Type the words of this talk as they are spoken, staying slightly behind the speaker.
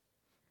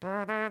Yay!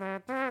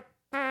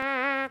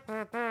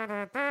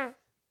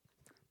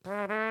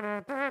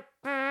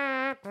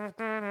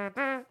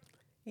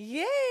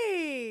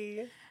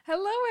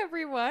 Hello,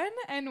 everyone,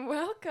 and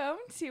welcome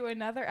to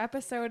another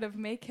episode of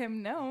Make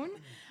Him Known.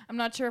 I'm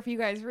not sure if you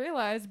guys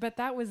realized, but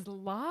that was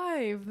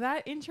live.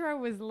 That intro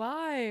was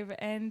live,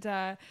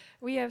 and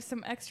we have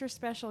some extra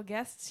special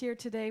guests here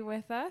today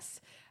with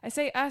us. I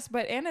say us,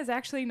 but Anna's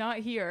actually not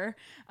here.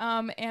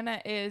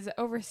 Anna is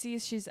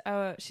overseas.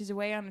 She's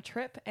away on a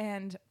trip,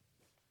 and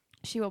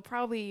she will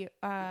probably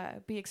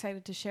be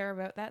excited to share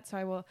about that. So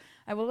I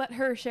will let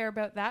her share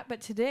about that. But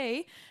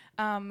today,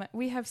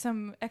 we have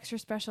some extra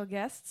special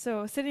guests.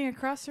 So sitting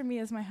across from me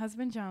is my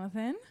husband,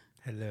 Jonathan.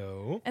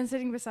 Hello. And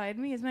sitting beside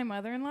me is my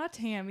mother-in-law,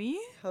 Tammy.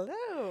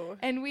 Hello.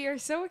 And we are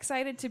so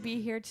excited to be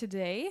here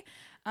today.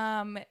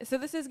 So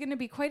this is going to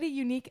be quite a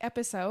unique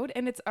episode,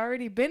 and it's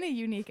already been a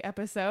unique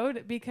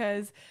episode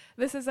because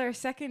this is our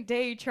second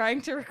day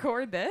trying to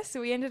record this.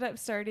 So we ended up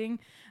starting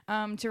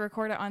to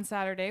record it on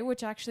Saturday,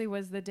 which actually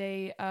was the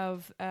day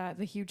of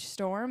the huge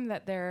storm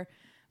that there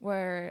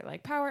were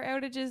like power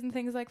outages and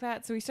things like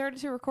that. So we started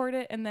to record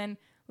it, and then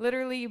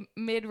literally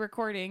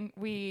mid-recording,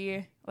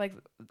 we like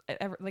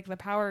the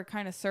power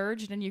kind of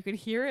surged and you could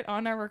hear it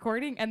on our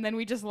recording, and then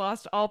we just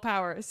lost all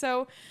power.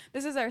 So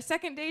this is our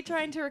second day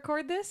trying to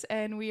record this,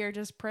 and we are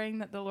just praying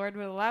that the Lord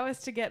would allow us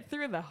to get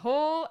through the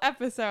whole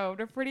episode.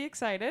 We're pretty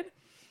excited.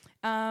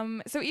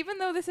 So even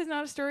though this is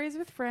not a Stories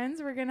with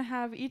Friends, we're going to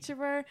have each of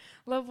our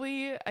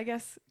lovely, I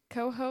guess,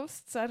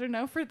 co-hosts, I don't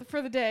know, for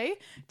the day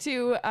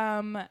to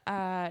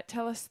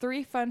tell us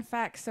 3 fun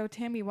facts. So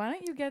Tammy, why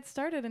don't you get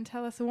started and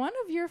tell us one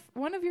of your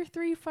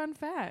 3 fun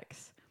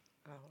facts?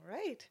 All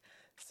right.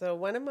 So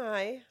one of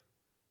my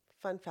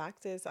fun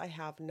facts is I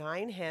have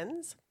 9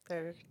 hens.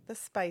 They're the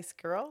Spice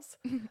Girls.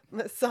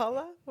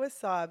 Masala,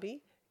 wasabi,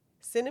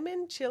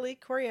 cinnamon, chili,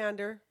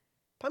 coriander,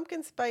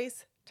 pumpkin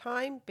spice,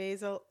 thyme,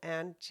 basil,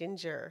 and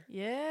ginger.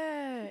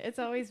 Yeah, it's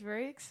always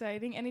very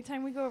exciting.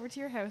 Anytime we go over to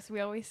your house, we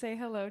always say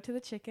hello to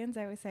the chickens.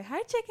 I always say,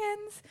 "Hi,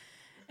 chickens."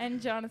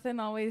 And Jonathan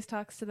always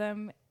talks to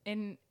them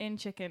in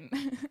chicken.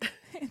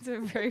 It's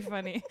very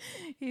funny.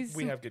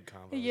 We have good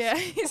combos. Yeah,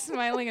 he's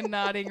smiling and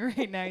nodding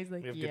right now. He's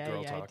like,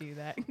 yeah, talk. I do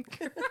that.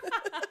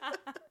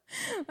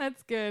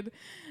 That's good.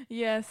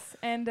 Yes.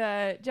 And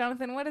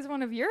Jonathan, what is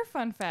one of your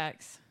fun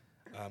facts?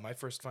 My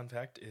first fun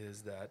fact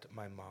is that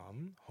my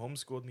mom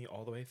homeschooled me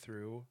all the way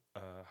through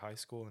high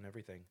school and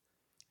everything.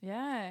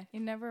 Yeah, you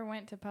never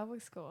went to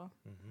public school.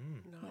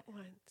 Mm-hmm. Not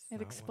once. It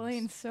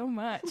explains so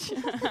much.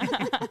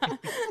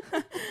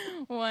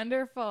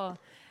 Wonderful.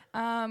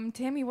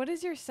 Tammy, what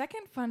is your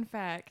second fun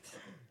fact?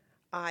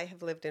 I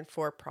have lived in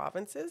 4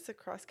 provinces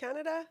across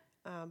Canada,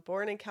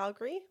 born in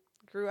Calgary,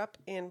 grew up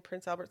in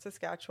Prince Albert,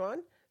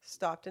 Saskatchewan,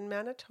 stopped in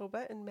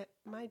Manitoba and met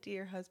my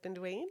dear husband,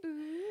 Wayne.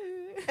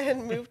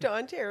 And moved to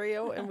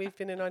Ontario, and we've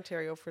been in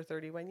Ontario for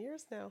 31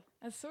 years now.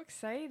 That's so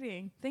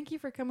exciting. Thank you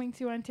for coming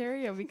to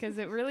Ontario because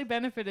it really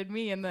benefited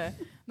me in the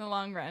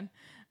long run.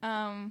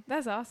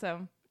 That's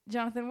awesome.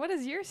 Jonathan, what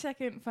is your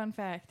second fun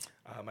fact?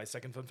 My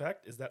second fun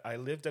fact is that I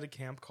lived at a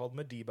camp called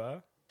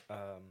Madiba.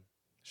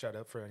 Shout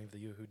out for any of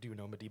you who do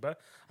know Madiba.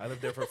 I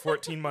lived there for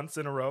 14 months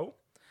in a row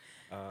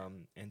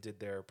and did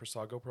their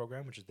Persago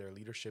program, which is their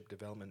leadership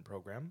development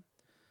program.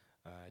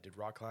 I did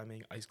rock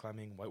climbing, ice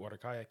climbing, whitewater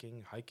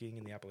kayaking, hiking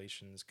in the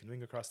Appalachians,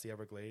 canoeing across the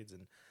Everglades,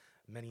 and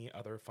many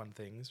other fun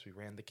things. We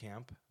ran the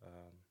camp.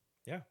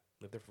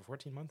 Lived there for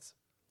 14 months.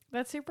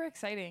 That's super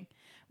exciting.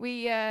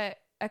 We, a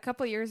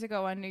couple years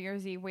ago on New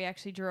Year's Eve, we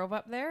actually drove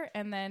up there,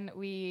 and then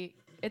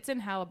it's in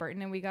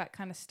Haliburton, and we got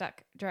kind of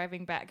stuck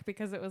driving back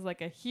because it was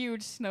like a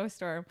huge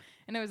snowstorm,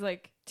 and it was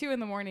like 2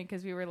 a.m.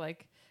 because we were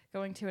like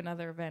going to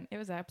another event. It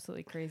was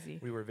absolutely crazy.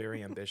 We were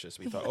very ambitious.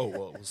 We thought,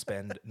 we'll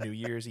spend New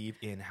Year's Eve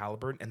in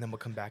Haliburton, and then we'll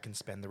come back and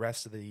spend the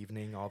rest of the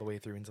evening all the way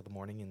through into the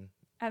morning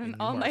at an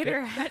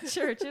all-nighter at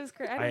church. It was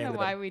crazy. I don't know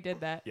why we did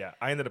that. Yeah,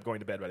 I ended up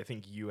going to bed, but I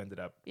think you ended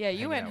up. Yeah,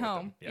 you went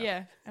home.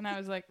 Yeah, and I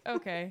was like,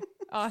 okay,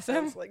 awesome.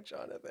 Sounds like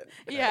Jonathan.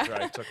 Yeah, that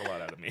drive took a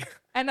lot out of me.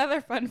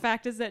 Another fun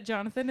fact is that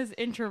Jonathan is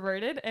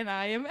introverted and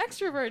I am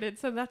extroverted,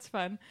 so that's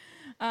fun.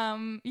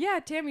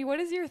 Tammy, what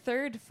is your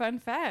third fun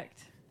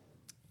fact?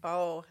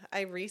 Oh,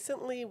 I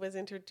recently was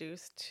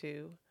introduced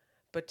to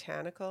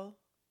botanical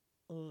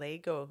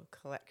Lego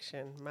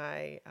collection.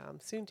 My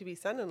soon-to-be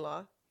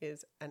son-in-law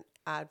is an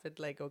avid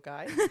Lego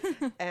guy.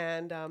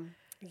 And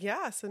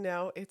so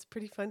now it's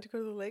pretty fun to go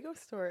to the Lego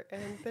store.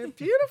 And they're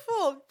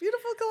beautiful,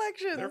 beautiful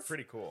collections. They're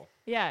pretty cool.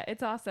 Yeah,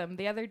 it's awesome.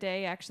 The other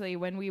day, actually,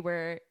 when we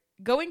were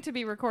going to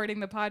be recording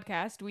the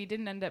podcast, we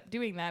didn't end up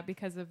doing that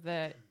because of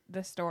the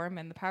storm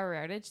and the power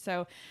outage.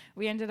 So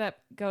we ended up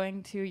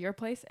going to your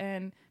place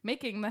and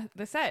making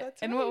the set.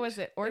 That's and right. What was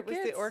it? Orchids? It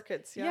was the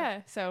orchids, yeah.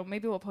 Yeah, so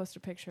maybe we'll post a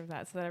picture of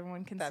that so that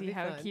everyone can That'd see be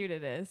how fun. cute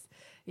it is.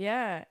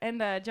 Yeah,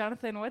 and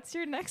Jonathan, what's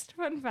your next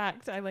fun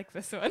fact? I like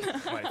this one.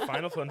 My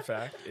final fun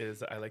fact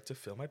is I like to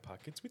fill my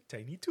pockets with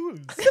tiny tools.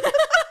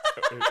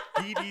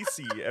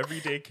 EDC,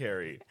 everyday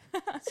carry.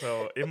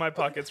 So in my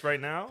pockets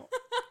right now,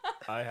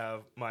 I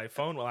have my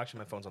phone. Well, actually,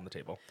 my phone's on the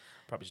table.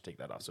 Probably should take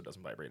that off so it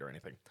doesn't vibrate or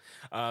anything.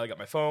 I got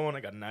my phone. I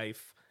got a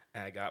knife.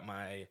 And I got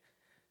my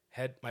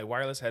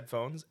wireless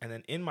headphones. And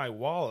then in my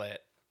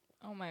wallet,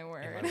 Oh, my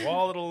word. in my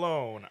wallet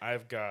alone,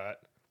 I've got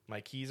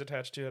my keys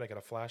attached to it. I got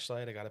a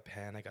flashlight. I got a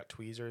pen. I got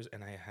tweezers.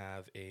 And I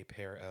have a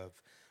pair of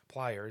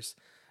pliers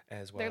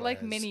as well. They're like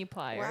as mini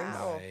pliers.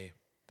 Wow. my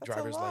That's a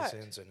driver's lot.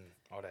 license and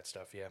all that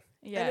stuff. Yeah.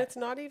 Yeah. And it's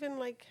not even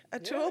like a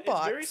Yeah,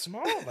 toolbox. It's very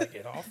small. Like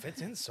it all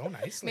fits in so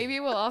nicely. Maybe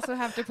we'll also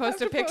have to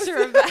post a to post picture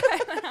it. of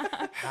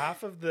that.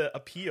 Half of the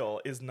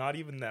appeal is not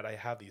even that I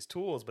have these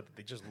tools, but that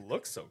they just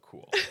look so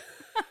cool.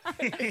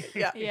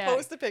 Yeah. Yeah.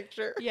 Post a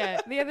picture.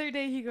 Yeah, the other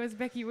day he goes,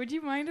 Becky, would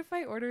you mind if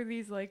I order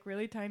these like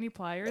really tiny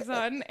pliers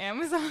on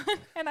Amazon?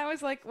 And I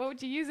was like, what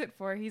would you use it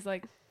for? He's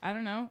like, I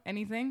don't know,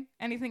 anything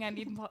I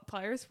need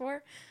pliers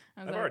for.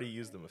 I was I've like, already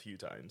used them a few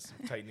times,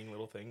 tightening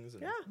little things.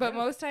 And Yeah. but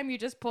most time you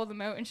just pull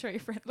them out and show your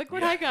friend. Look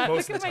what Yeah, I got.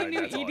 most Look of at the my time,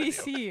 new that's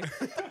all I do.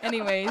 EDC.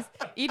 Anyways,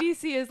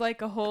 EDC is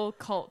like a whole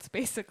cult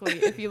basically.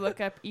 If you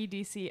look up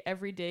EDC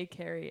everyday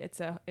carry,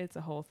 it's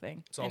a whole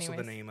thing. It's also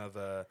Anyways. the name of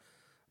a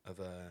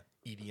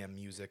EDM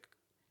music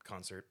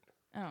concert,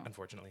 Oh,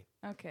 unfortunately.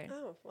 okay.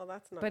 Oh, well,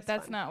 that's not. But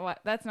as fun.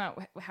 that's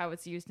not how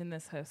it's used in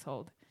this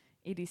household.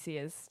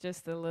 EDC is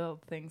just the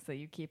little things that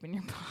you keep in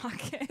your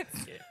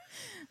pockets. Yeah.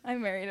 I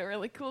married a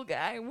really cool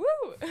guy.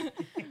 Woo!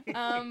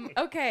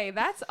 Okay,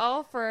 that's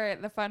all for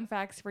the fun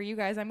facts for you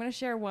guys. I'm going to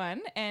share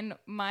one. And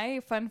my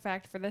fun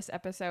fact for this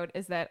episode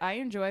is that I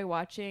enjoy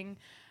watching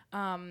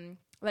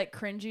like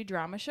cringy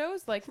drama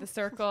shows like The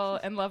Circle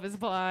and Love is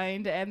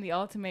Blind and The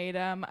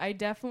Ultimatum. I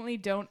definitely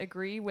don't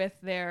agree with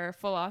their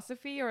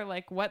philosophy or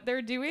like what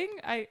they're doing,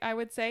 I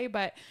would say.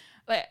 But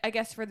like, I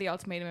guess for The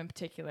Ultimatum in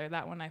particular,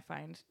 that one I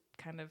find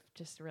kind of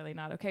just really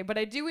not okay. But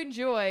I do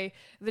enjoy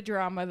the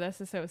drama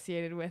that's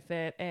associated with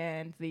it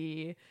and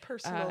the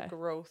Personal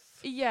growth.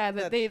 yeah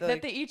that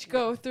That they each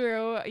go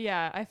through.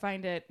 Yeah, I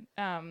find it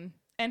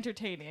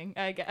entertaining,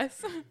 I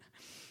guess.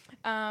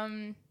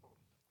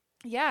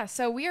 Yeah,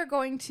 so we are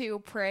going to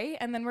pray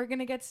and then we're going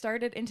to get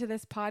started into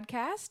this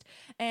podcast.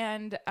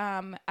 And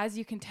as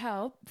you can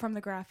tell from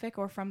the graphic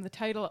or from the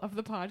title of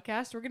the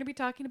podcast, we're going to be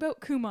talking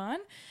about kumon.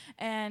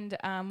 And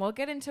we'll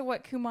get into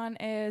what kumon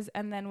is,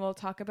 and then we'll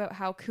talk about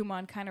how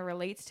kumon kind of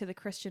relates to the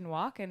Christian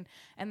walk. And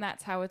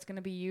that's how it's going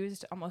to be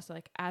used almost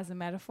like as a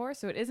metaphor.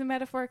 So it is a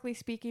metaphorically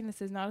speaking.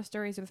 This is not a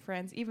Stories with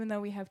Friends, even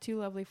though we have two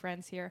lovely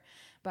friends here.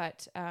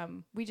 But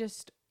we're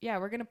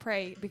going to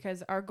pray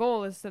because our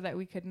goal is so that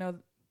we can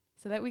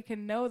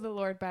know the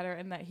Lord better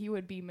and that he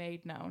would be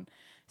made known.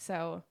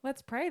 So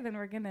let's pray, then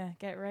we're going to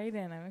get right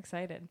in. I'm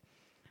excited.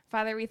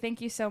 Father, we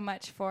thank you so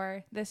much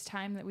for this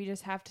time that we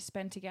just have to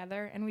spend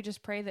together. And we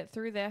just pray that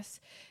through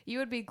this, you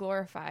would be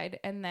glorified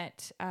and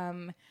that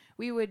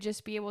we would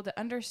just be able to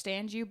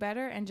understand you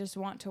better and just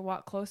want to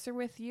walk closer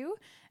with you.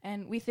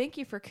 And we thank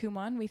you for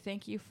kumon. We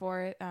thank you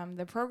for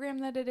the program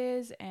that it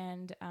is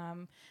and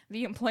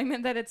the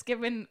employment that it's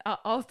given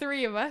all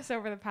three of us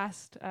over the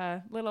past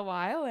little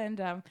while.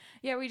 And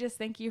we just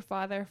thank you,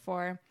 Father,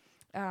 for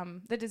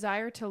the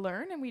desire to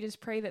learn. And we just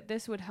pray that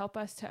this would help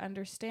us to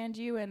understand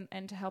you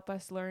and to help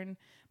us learn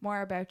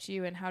more about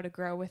you and how to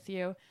grow with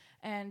you.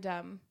 And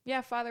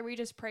Father, we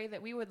just pray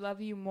that we would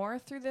love you more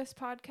through this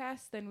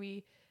podcast than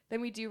we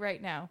do right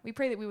now. We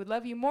pray that we would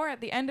love you more at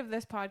the end of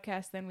this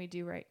podcast than we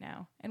do right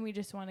now. And we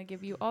just want to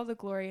give you all the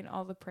glory and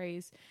all the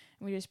praise.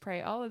 And we just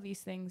pray all of these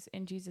things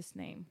in Jesus'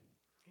 name.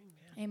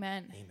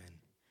 Amen. Amen.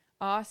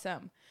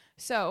 Awesome.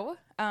 So,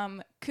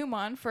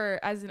 kumon,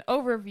 as an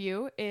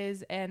overview,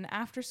 is an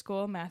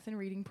after-school math and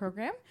reading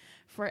program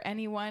for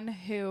anyone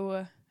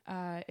who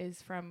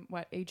is from,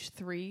 age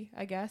 3,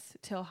 I guess,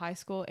 till high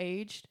school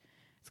aged.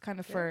 It's kind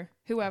of for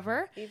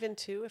whoever. Even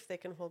 2 if they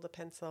can hold a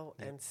pencil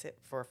and sit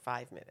for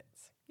 5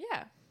 minutes.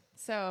 Yeah.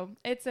 So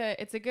it's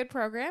a good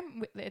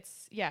program.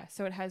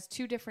 So it has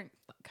 2 different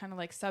kind of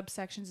like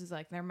subsections, is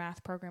like their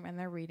math program and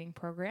their reading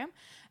program.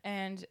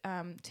 And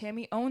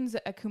Tammy owns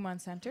a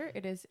kumon center.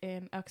 It is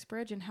in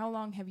Uxbridge. And how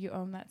long have you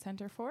owned that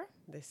center for?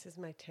 This is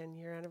my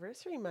 10-year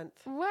anniversary month.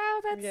 Wow,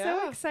 that's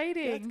so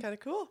exciting. Yeah, it's kind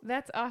of cool.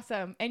 That's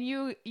awesome. And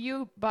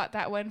you bought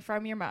that one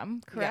from your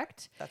mom,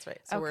 correct? Yeah, that's right.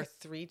 So we're Okay.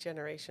 3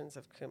 generations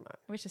of kumon.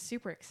 Which is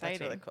super exciting.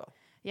 That's really cool.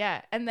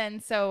 Yeah. And then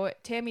so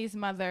Tammy's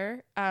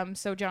mother,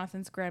 so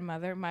Jonathan's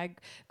grandmother, my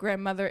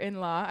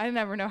grandmother-in-law, I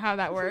never know how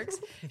that works.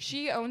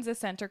 She owns a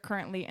center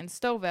currently in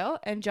Stouffville,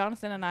 and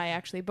Jonathan and I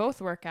actually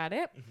both work at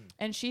it. Mm-hmm.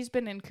 And she's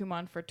been in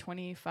kumon for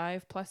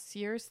 25 plus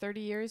years,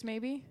 30 years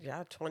maybe.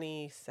 Yeah,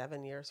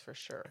 27 years for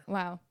sure.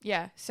 Wow.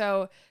 Yeah.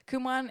 So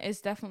kumon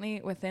is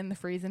definitely within the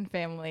Friesen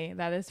family.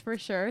 That is for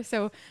sure.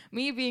 So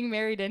me being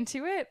married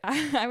into it,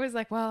 I was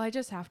like, well, I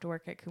just have to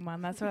work at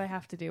kumon. That's what I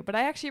have to do. But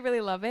I actually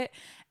really love it.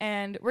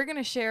 And we're going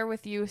to share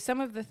with you some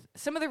of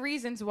the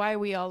reasons why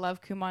we all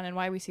love kumon and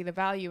why we see the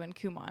value in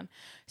kumon.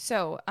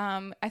 So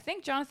I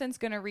think Jonathan's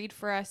going to read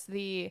for us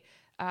it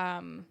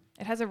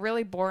has a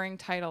really boring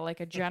title, like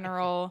a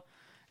general...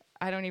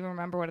 I don't even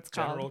remember what it's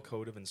called. General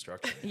Code of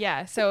Instruction.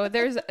 Yeah, so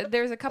there's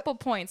a couple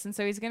points, and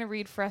so he's going to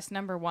read for us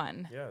number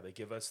 1. Yeah, they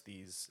give us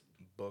these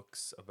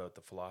books about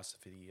the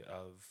philosophy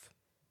of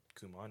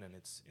kumon and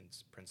its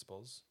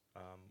principles.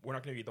 We're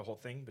not going to read the whole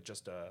thing, but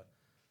just the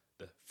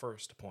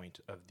first point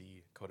of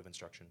the Code of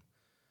Instruction.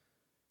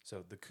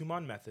 So the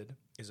kumon method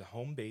is a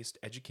home-based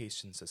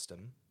education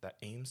system that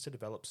aims to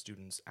develop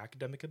students'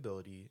 academic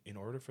ability in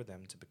order for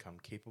them to become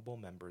capable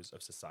members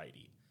of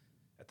society.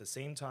 At the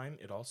same time,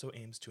 it also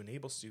aims to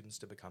enable students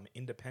to become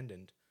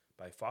independent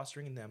by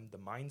fostering in them the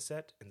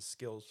mindset and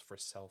skills for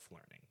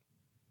self-learning.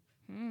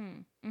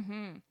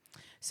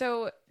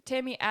 So,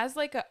 Tammy, as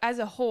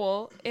a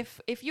whole,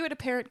 if you had a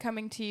parent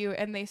coming to you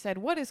and they said,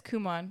 "What is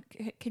kumon?"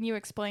 Can you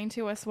explain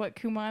to us what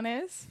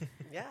kumon is?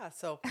 Yeah,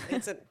 so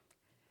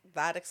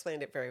that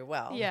explained it very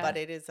well. Yeah. But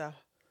it is a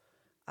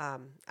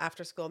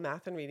after-school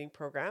math and reading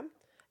program,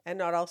 and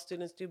not all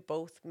students do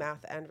both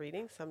math and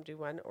reading. Some do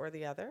one or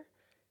the other,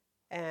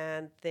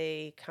 and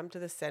they come to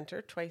the center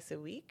twice a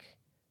week.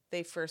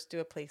 They first do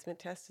a placement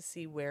test to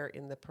see where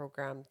in the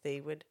program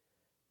they would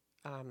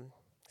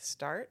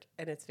start,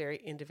 and it's very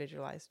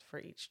individualized for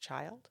each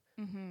child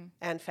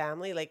and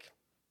family, like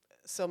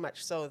so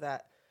much so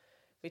that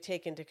we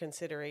take into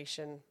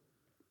consideration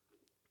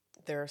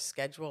their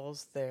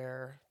schedules,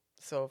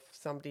 so if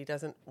somebody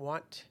doesn't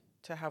want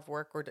to have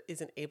work or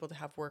isn't able to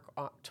have work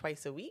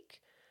twice a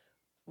week,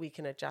 we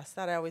can adjust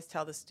that. I always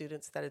tell the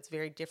students that it's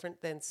very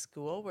different than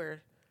school,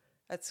 where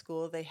at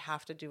school they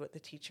have to do what the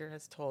teacher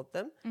has told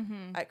them.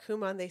 At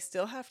kumon, they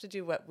still have to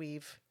do what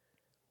we've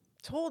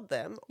told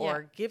them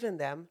or given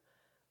them,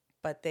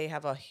 but they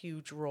have a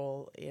huge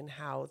role in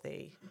how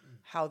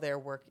their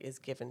work is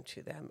given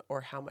to them,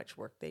 or how much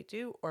work they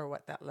do, or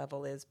what that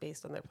level is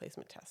based on their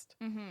placement test.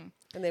 And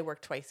they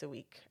work twice a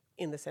week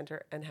in the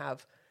center and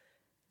have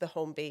the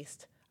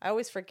home-based. I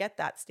always forget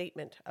that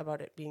statement about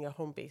it being a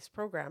home-based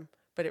program,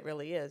 but it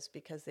really is,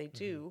 because they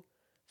do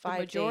 5 days.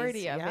 The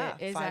majority of it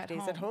is 5 at days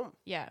home. at home.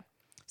 Yeah.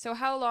 So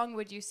how long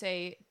would you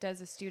say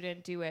does a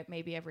student do it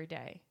maybe every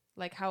day?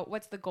 Like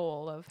what's the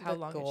goal of how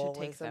long it should take them? The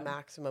goal is a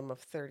maximum of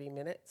 30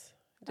 minutes,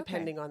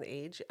 depending on the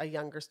age. A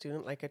younger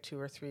student, like a 2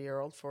 or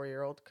 3-year-old,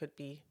 4-year-old, could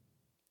be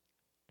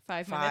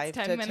 5 5 minutes,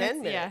 10 to minutes.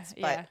 10 minutes.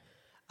 Yeah, But yeah.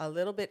 a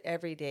little bit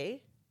every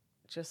day,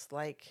 just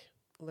like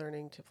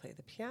learning to play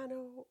the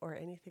piano or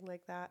anything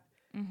like that,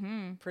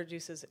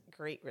 produces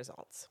great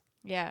results.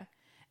 Yeah.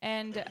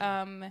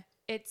 And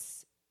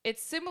it's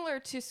similar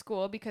to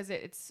school because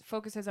it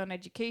focuses on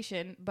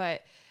education,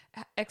 but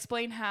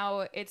explain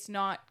how it's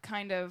not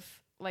kind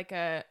of like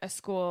a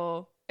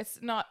school. It's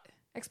not,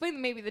 explain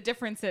maybe the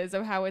differences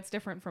of how it's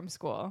different from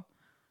school.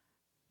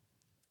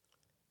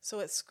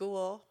 So at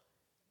school,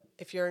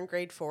 if you're in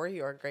grade 4,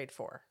 you're in grade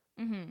 4.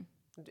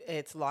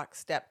 It's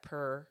lockstep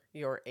per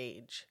your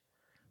age.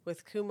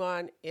 With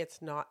kumon,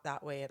 it's not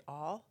that way at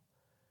all,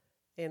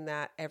 in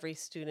that every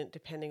student,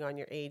 depending on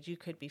your age, you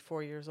could be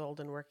 4 years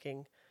old and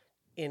working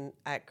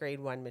at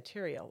grade 1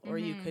 material, or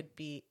you could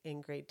be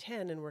in grade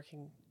 10 and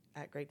working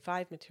at grade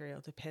 5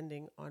 material,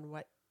 depending on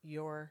what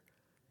your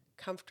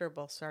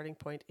comfortable starting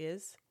point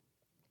is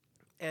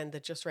and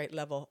the just right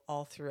level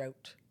all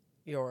throughout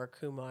your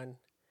kumon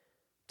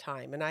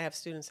time. And I have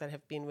students that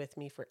have been with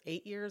me for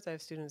 8 years. I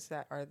have students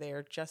that are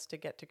there just to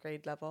get to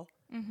grade level,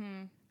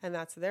 and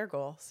that's their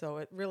goal. So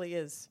it really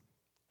is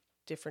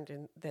different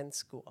than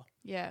school.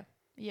 Yeah,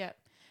 yeah.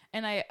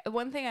 And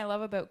one thing I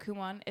love about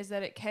kumon is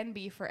that it can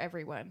be for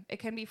everyone. It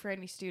can be for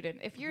any student.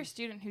 If you're a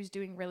student who's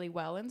doing really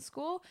well in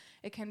school,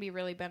 it can be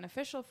really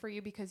beneficial for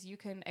you because you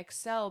can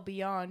excel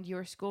beyond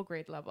your school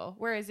grade level.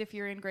 Whereas if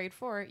you're in grade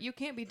 4, you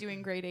can't be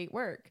doing grade 8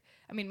 work.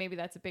 I mean, maybe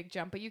that's a big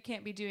jump, but you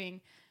can't be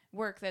doing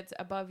work that's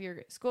above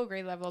your school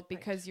grade level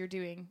because you're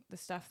doing the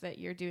stuff that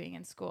you're doing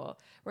in school.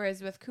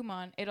 Whereas with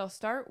kumon, it'll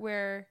start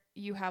where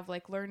you have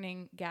like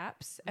learning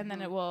gaps, and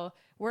then it will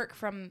work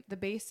from the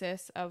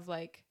basis of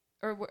like,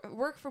 or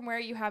work from where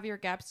you have your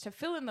gaps to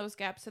fill in those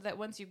gaps, so that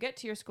once you get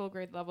to your school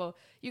grade level,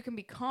 you can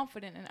be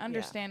confident and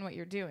understand what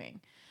you're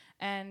doing.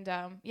 And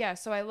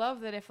so I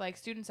love that if like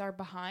students are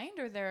behind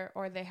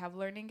or they have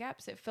learning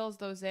gaps, it fills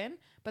those in.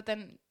 But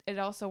then it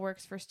also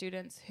works for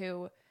students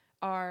who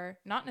are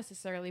not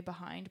necessarily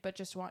behind but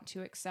just want to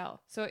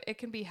excel. So it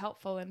can be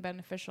helpful and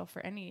beneficial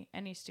for any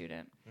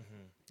student.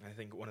 I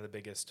think one of the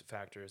biggest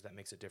factors that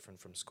makes it different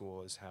from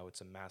school is how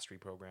it's a mastery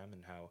program,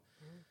 and how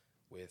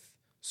with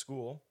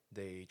school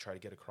they try to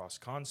get across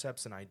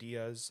concepts and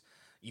ideas.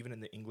 Even in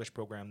the English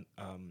program,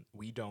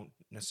 we don't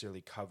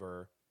necessarily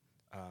cover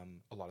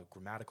a lot of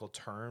grammatical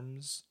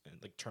terms and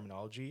like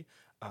terminology,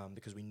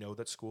 because we know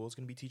that school is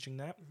going to be teaching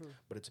that,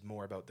 but it's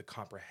more about the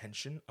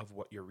comprehension of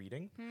what you're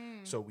reading.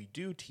 So we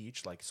do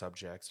teach like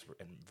subjects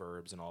and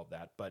verbs and all of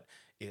that, but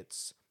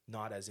it's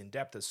not as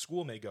in-depth as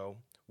school may go,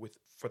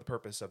 for the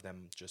purpose of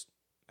them just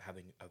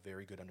having a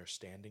very good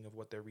understanding of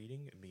what they're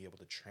reading and be able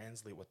to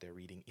translate what they're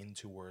reading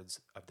into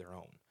words of their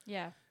own.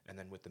 Yeah. And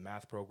then with the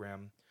math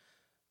program,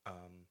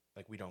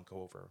 like we don't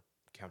go over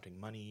counting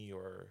money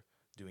or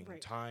doing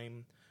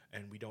time,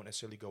 and we don't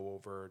necessarily go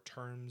over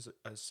terms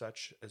as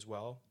such as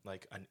well.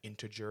 Like an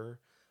integer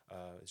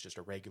is just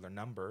a regular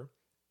number,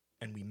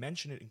 and we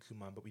mention it in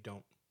kumon, but we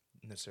don't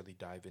necessarily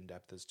dive in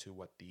depth as to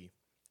what the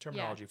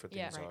terminology for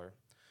things are.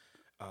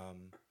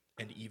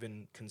 And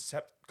even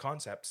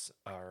concepts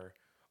are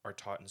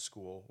taught in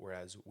school,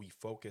 whereas we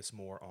focus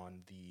more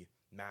on the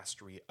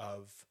mastery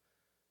of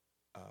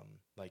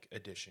like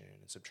addition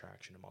and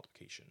subtraction and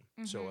multiplication.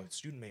 So a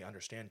student may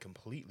understand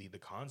completely the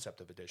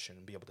concept of addition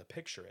and be able to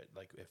picture it.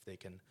 Like if they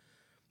can,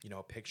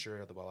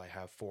 picture, well, I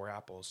have 4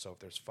 apples, so if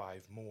there's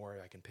 5 more,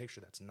 I can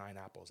picture that's 9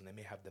 apples. And they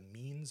may have the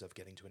means of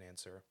getting to an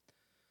answer.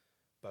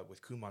 But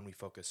with kumon, we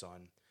focus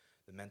on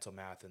the mental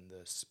math and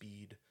the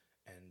speed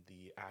and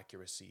the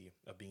accuracy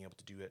of being able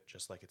to do it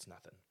just like it's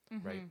nothing,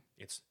 right?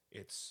 It's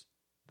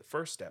the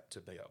first step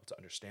to be able to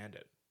understand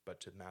it,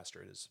 but to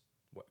master it is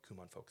what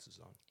kumon focuses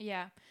on.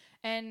 Yeah.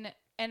 And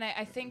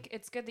I think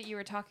it's good that you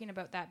were talking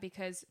about that,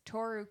 because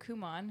Toru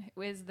Kumon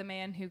is the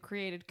man who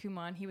created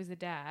kumon. He was the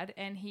dad,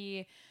 and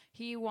he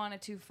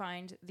wanted to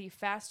find the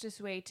fastest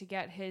way to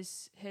get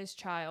his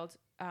child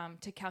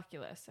to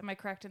calculus. Am I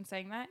correct in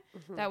saying that?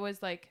 That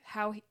was like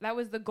that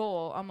was the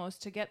goal,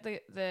 almost, to get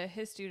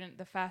his student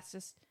to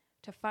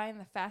find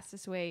the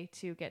fastest way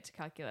to get to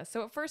calculus.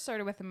 So it first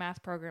started with a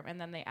math program,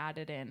 and then they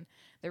added in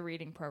the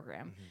reading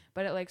program.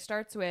 But it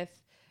starts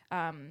with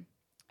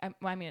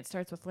it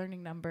starts with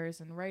learning numbers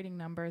and writing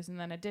numbers, and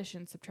then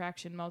addition,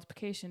 subtraction,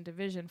 multiplication,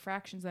 division,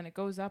 fractions, and it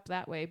goes up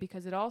that way,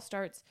 because it all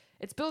starts,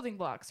 it's building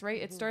blocks,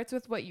 right? It starts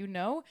with what you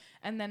know,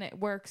 and then it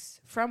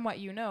works from what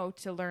you know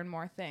to learn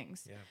more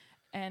things. Yeah.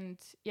 And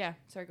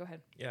sorry, go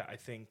ahead. Yeah, I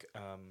think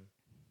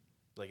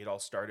it all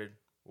started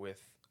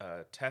with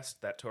a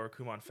test that Toru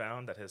Kumon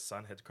found that his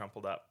son had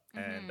crumpled up,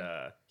 and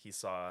he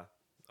saw,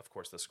 of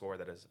course, the score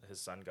that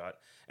his son got,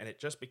 and it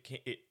just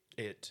became,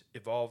 it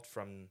evolved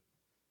from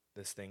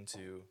this thing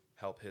to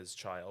help his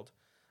child.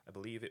 I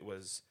believe it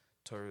was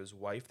Toru's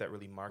wife that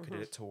really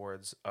marketed it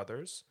towards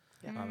others,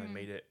 and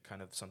made it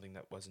kind of something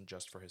that wasn't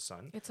just for his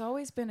son. It's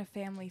always been a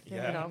family thing.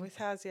 It always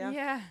has,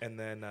 Yeah. And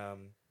then,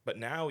 but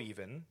now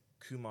even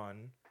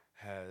kumon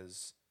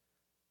has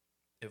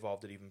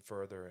evolved it even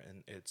further,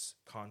 and its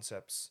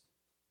concepts,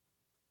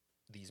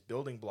 these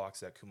building blocks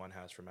that kumon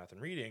has for math and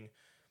reading,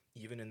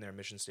 even in their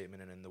mission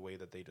statement and in the way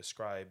that they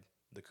describe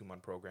the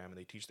kumon program and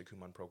they teach the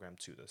kumon program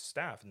to the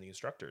staff and the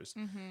instructors,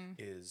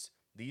 is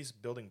these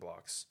building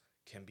blocks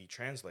can be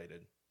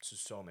translated to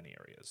so many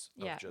areas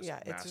of just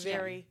mastery. It's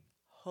very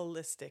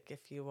holistic,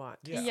 if you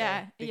want to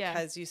say,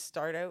 because you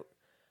start out,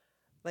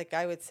 like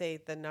I would say,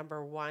 the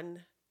number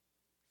one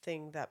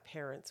thing that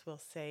parents will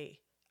say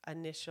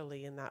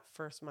initially in that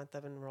first month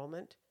of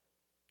enrollment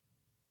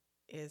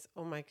is,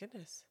 oh my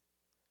goodness,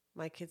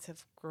 my kids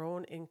have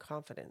grown in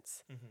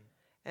confidence.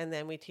 And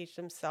then we teach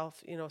them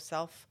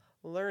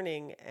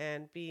self-learning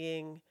and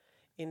being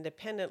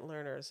independent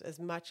learners. As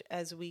much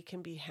as we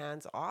can be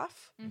hands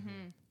off,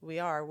 we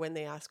are. When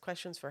they ask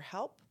questions for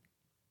help,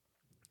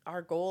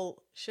 our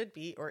goal should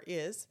be, or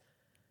is,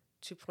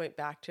 to point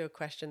back to a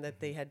question that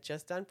they had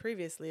just done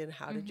previously, and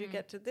how did you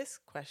get to this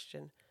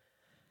question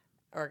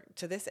or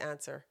to this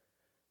answer,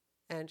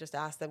 and just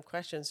ask them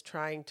questions,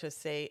 trying to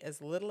say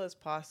as little as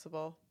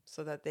possible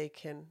so that they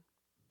can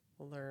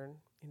learn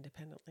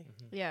independently.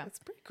 Yeah. It's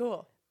pretty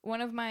cool.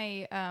 One of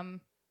my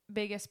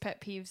biggest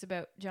pet peeves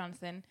about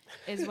Jonathan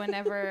is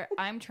whenever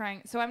I'm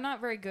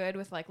not very good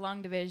with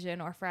long division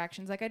or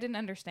fractions. I didn't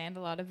understand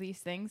a lot of these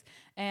things,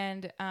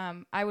 and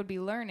I would be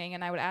learning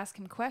and I would ask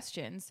him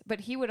questions,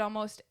 but he would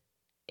almost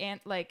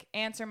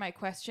answer my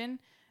question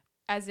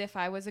as if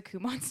I was a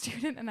kumon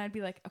student, and I'd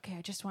be like, okay,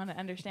 I just want to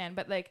understand.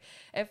 But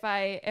if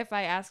I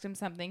asked him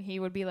something,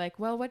 he would be like,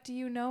 well, what do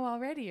you know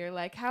already?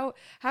 Or how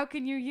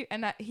can you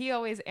and he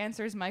always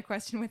answers my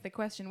question with a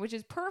question, which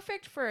is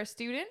perfect for a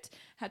student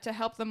to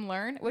help them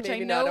learn, which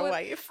Maybe I know not a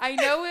wife. I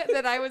know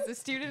that I was a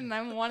student and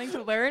I'm wanting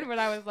to learn, but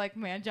I was like,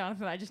 man,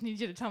 Jonathan, I just need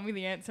you to tell me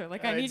the answer.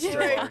 I need you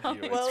to tell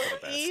me. Well,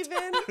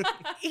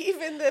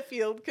 even the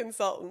field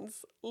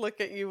consultants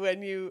look at you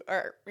when you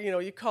are,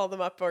 you call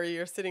them up, or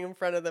you're sitting in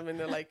front of them and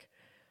they're like,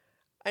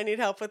 I need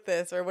help with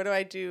this, or what do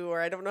I do? Or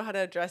I don't know how to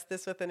address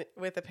this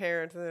with a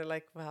parent. And they're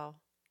like, well,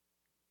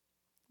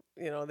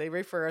 they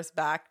refer us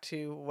back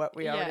to what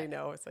we already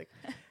know. It's like,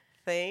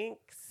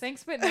 thanks.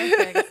 Thanks, but no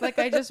thanks.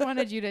 I just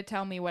wanted you to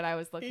tell me what I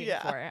was looking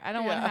for. I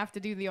don't want to have to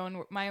do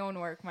my own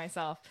work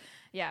myself.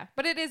 Yeah.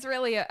 But it is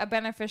really a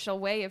beneficial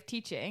way of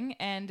teaching,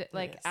 and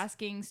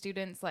asking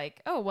students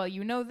oh,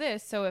 well,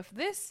 this. So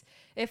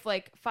if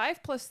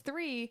 5 plus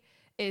 3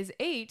 is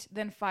 8,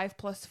 then 5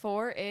 plus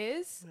 4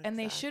 is, and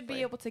they should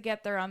be able to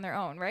get there on their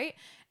own, right?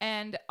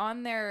 And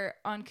on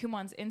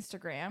Kumon's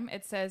Instagram,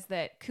 it says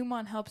that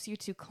kumon helps you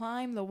to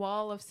climb the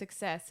wall of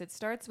success. It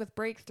starts with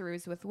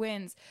breakthroughs, with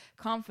wins,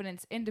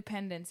 confidence,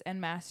 independence,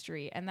 and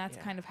mastery, and that's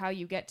kind of how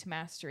you get to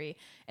mastery.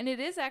 And it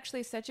is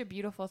actually such a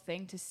beautiful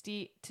thing to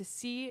see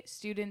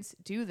students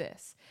do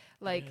this.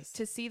 Like Yes.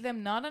 to see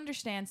them not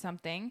understand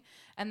something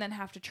and then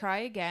have to try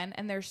again.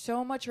 And there's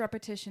so much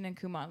repetition in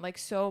kumon, like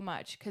so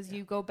much, because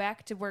you go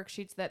back to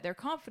worksheets that they're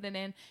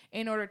confident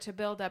in order to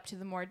build up to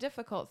the more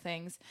difficult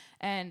things.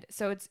 And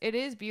so it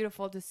is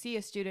beautiful to see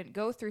a student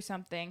go through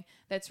something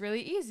that's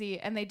really easy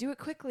and they do it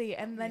quickly.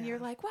 And then you're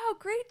like, wow,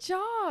 great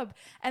job.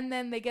 And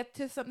then they get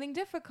to something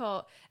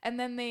difficult. And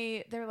then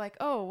they're like,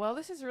 oh, well,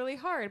 this is really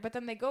hard. But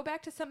then they go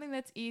back to something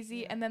that's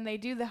easy and then they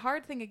do the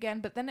hard thing again,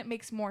 but then it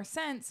makes more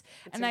sense.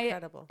 It's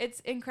incredible. It's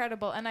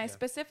incredible. And I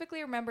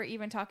specifically remember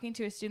even talking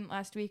to a student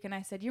last week and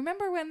I said, you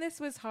remember when this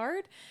was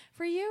hard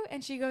for you?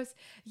 And she goes,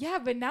 yeah,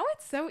 but now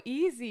it's so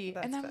easy.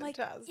 That's and I'm fantastic.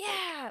 like,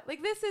 yeah,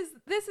 like this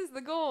is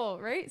the goal,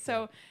 right?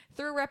 So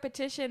through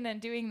repetition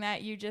and doing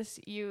that, you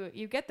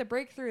get the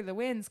breakthrough, the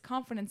wins,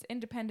 confidence,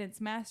 independence,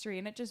 mastery,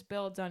 and it just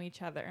builds on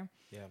each other.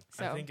 Yeah.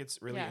 So, I think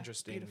it's really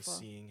interesting beautiful.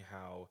 seeing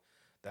how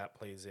that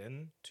plays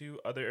in to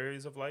other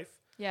areas of life.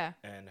 Yeah.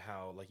 And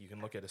how, like, you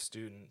can look at a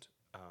student,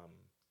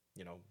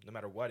 no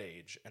matter what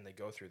age, and they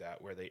go through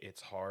that where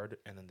it's hard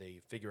and then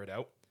they figure it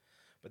out.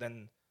 But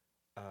then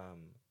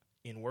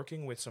in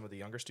working with some of the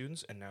younger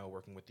students and now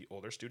working with the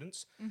older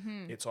students,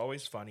 it's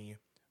always funny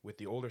with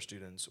the older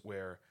students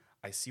where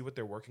I see what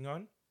they're working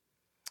on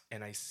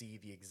and I see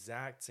the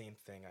exact same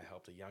thing I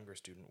helped a younger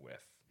student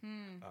with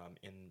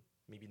in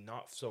maybe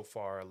not so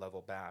far a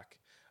level back,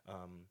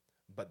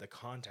 but the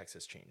context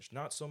has changed.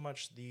 Not so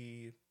much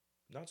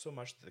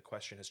that the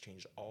question has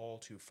changed all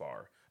too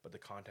far, but the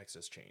context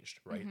has changed,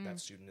 right? That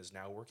student is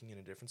now working in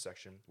a different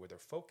section where their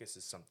focus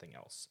is something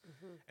else,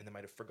 and they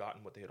might have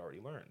forgotten what they had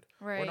already learned.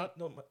 Right. Or not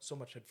so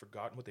much had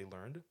forgotten what they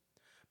learned,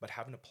 but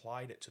haven't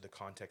applied it to the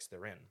context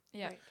they're in.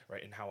 Yeah.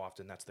 Right? And how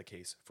often that's the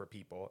case for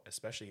people,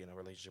 especially in a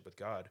relationship with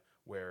God,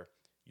 where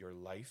your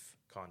life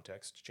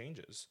context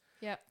changes.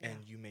 Yeah. And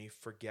you may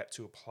forget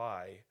to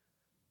apply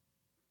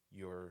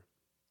your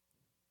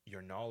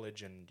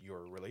knowledge and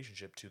your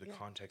relationship to the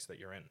context that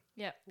you're in.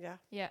 Yeah. Yeah.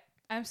 Yeah.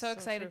 I'm so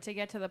excited true. to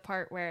get to the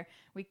part where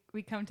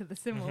we come to the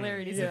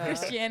similarities Yeah. of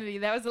Christianity.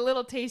 That was a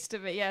little taste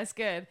of it. Yes,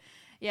 good.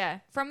 Yeah.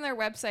 From their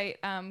website,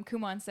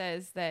 Kumon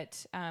says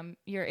that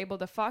you're able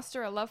to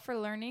foster a love for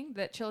learning,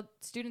 that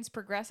students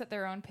progress at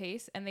their own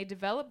pace, and they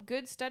develop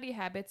good study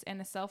habits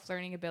and a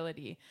self-learning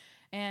ability.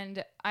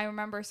 And I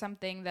remember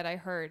something that I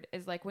heard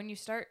is like when you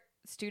start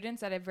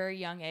students at a very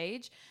young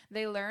age,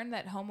 they learn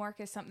that homework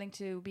is something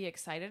to be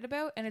excited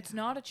about, and it's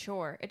not a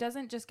chore. It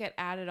doesn't just get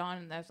added on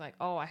and there's like,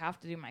 oh, I have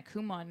to do my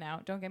kumon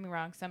now. Don't get me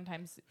wrong,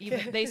 sometimes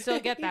even they still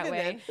get that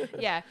way.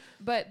 Yeah,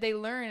 but they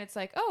learn, it's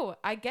like, oh,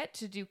 I get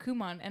to do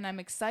kumon and I'm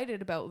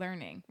excited about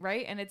learning,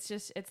 right? And it's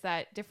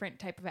that different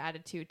type of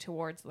attitude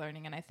towards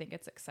learning, and I think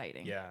it's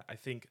exciting. Yeah, I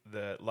think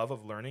the love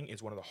of learning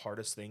is one of the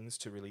hardest things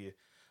to really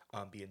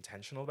be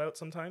intentional about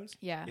sometimes.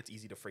 Yeah. It's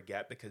easy to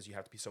forget because you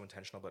have to be so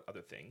intentional about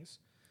other things.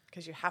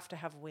 Because you have to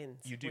have wins.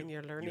 You do. When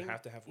you're learning. You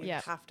have to have wins. Yeah.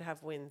 You have to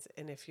have wins.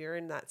 And if you're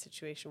in that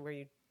situation where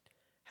you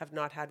have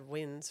not had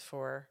wins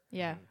for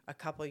a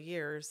couple of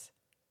years,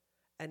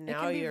 and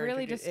now can be you're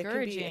really it can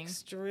discouraging.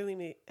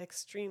 be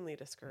extremely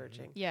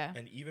discouraging. Yeah.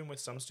 And even with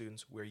some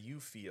students where you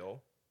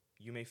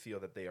may feel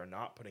that they are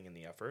not putting in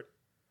the effort.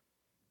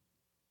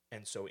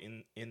 And so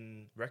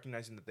in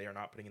recognizing that they are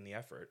not putting in the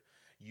effort,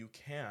 you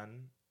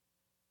can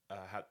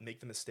make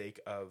the mistake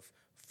of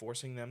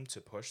forcing them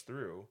to push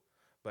through.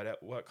 But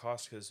at what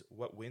cost? Because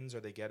what wins are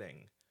they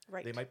getting?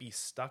 Right. They might be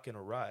stuck in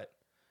a rut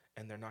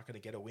and they're not going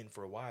to get a win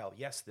for a while.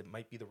 Yes, that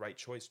might be the right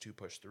choice to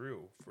push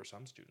through for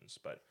some students,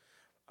 but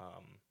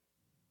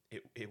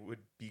it would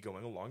be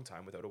going a long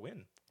time without a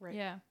win. Right.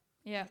 Yeah.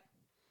 Yeah.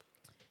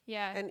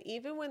 Yeah. And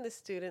even when the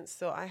students,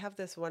 so I have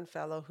this one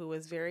fellow who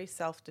was very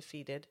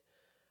self-defeated.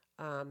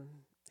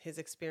 His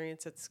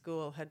experience at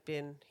school had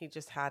been, he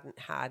just hadn't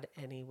had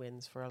any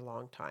wins for a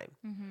long time.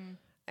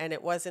 And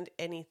it wasn't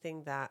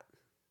anything that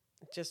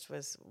just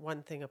was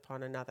one thing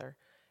upon another.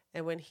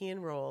 And when he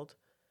enrolled,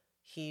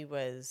 he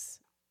was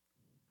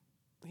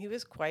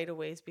quite a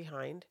ways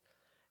behind.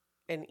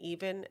 And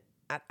even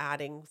at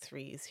adding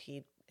threes,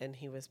 he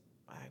was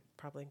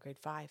probably in grade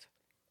 5,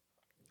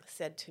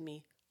 said to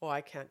me, oh,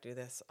 I can't do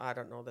this. I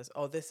don't know this.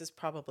 Oh, this is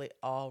probably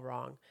all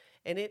wrong.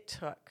 And it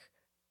took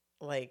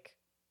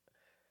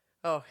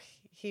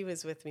he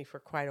was with me for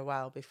quite a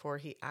while before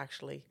he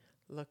actually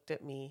looked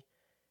at me,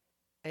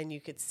 and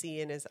you could see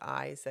in his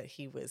eyes that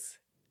he was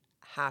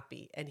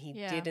happy, and he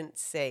didn't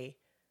say,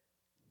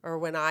 or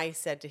when I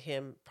said to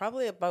him,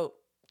 probably about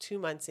 2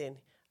 months in,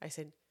 I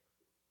said,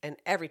 and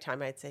every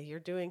time I'd say, you're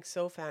doing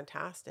so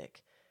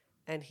fantastic.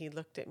 And he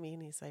looked at me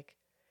and he's like,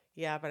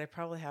 yeah, but I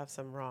probably have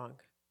some wrong.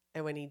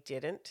 And when he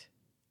didn't,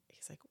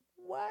 he's like,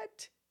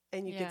 what?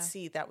 And you could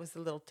see that was a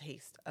little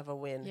taste of a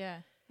win. Yeah.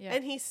 Yeah.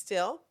 And he's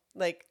still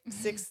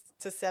 6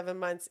 to 7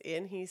 months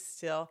in, he's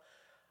still,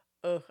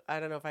 I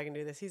don't know if I can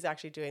do this. He's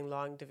actually doing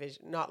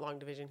not long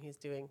division. He's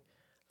doing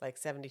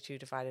 72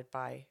 divided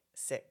by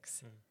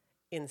 6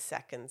 in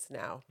seconds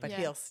now. But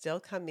he'll still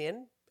come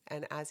in,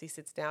 and as he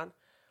sits down,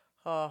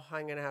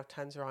 I'm going to have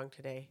tons wrong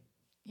today.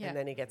 Yeah. And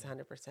then he gets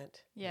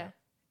 100%. Yeah.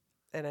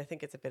 And I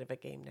think it's a bit of a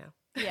game now.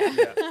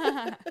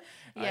 Yeah.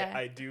 Yeah.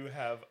 I do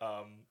have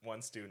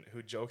one student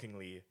who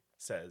jokingly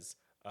says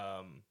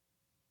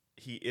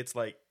he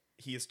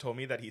has told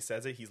me that he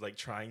says it. He's like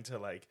trying to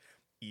like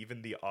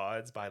even the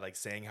odds by like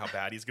saying how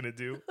bad he's gonna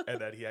do,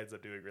 and that he ends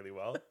up doing really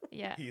well.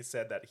 Yeah. He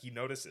said that he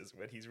notices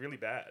when he's really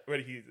bad,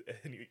 when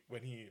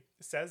he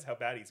says how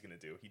bad he's gonna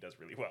do, he does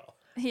really well.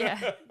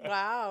 Yeah.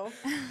 Wow.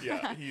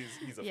 Yeah,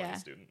 he's a Yeah. funny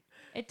student.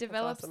 It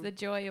develops awesome. the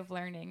joy of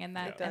learning, and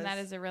that Yeah. and that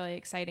is a really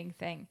exciting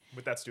thing.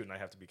 With that student, I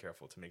have to be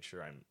careful to make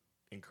sure I'm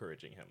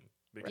encouraging him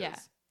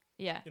because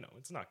Yeah.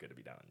 it's not good to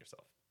be down on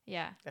yourself.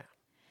 Yeah. Yeah.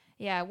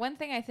 Yeah. One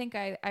thing I think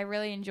I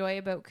really enjoy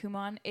about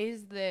Kumon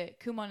is the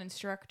Kumon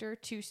instructor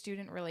to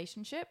student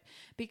relationship,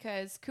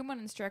 because Kumon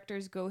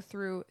instructors go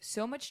through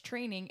so much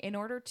training in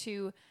order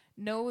to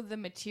know the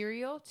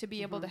material to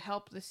be able to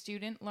help the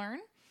student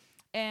learn.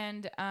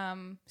 And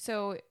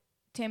so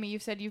Tammy,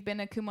 you've said you've been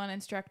a Kumon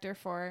instructor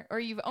or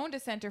you've owned a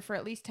center for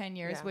at least 10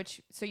 years, Yeah.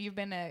 so you've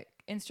been an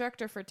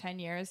instructor for 10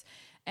 years.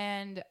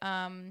 And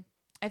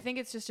I think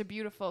it's just a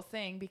beautiful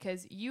thing,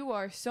 because you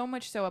are so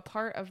much so a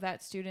part of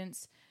that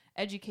student's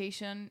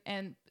education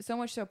and so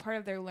much so part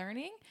of their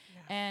learning.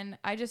 And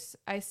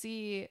I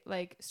see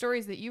like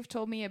stories that you've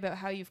told me about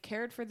how you've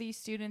cared for these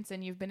students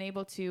and you've been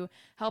able to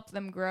help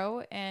them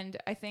grow. And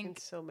I In think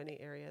so many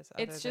areas.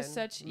 it's just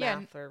than such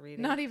math or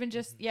reading. not even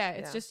just it's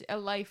Yeah. just a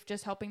life,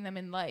 just helping them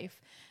in life.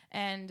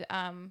 And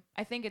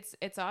I think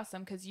it's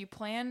awesome, because you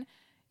plan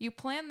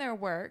their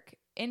work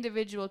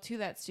individual to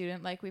that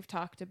student, like we've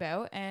talked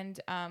about. And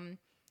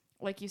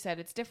like you said,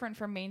 it's different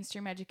from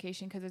mainstream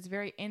education because it's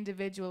very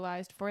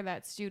individualized for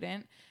that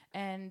student.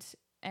 And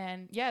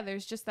yeah,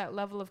 there's just that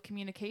level of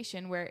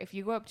communication where if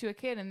you go up to a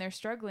kid and they're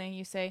struggling,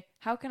 you say,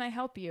 how can I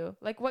help you?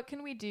 Like, what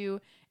can we do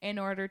in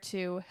order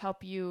to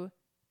help you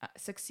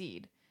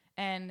succeed?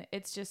 And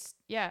it's just,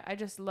 I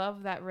just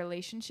love that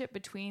relationship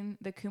between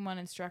the Kumon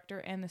instructor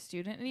and the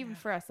student. And even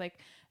for us, like,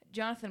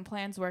 Jonathan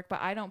plans work,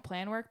 but I don't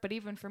plan work. But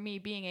even for me,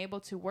 being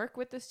able to work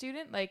with the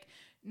student, like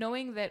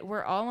knowing that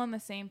we're all on the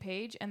same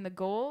page and the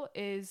goal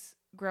is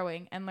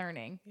growing and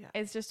learning,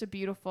 it's just a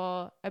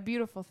beautiful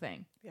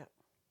thing. Yeah.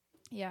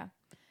 Yeah.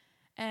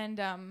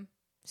 And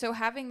so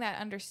having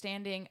that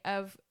understanding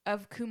of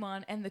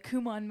Kumon and the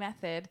Kumon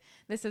method,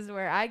 this is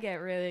where I get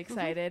really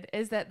excited,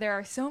 is that there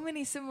are so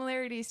many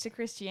similarities to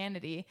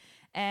Christianity.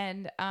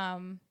 And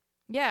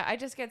I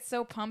just get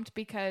so pumped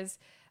because,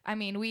 I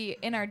mean, we,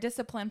 in our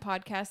discipline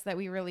podcast that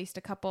we released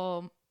a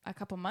couple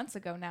months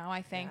ago now,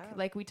 I think,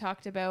 like we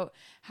talked about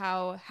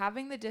how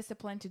having the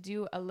discipline to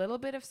do a little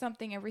bit of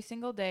something every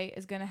single day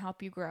is going to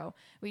help you grow.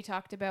 We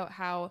talked about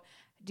how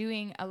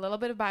doing a little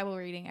bit of Bible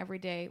reading every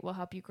day will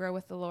help you grow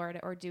with the Lord,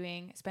 or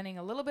spending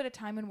a little bit of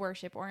time in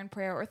worship or in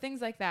prayer or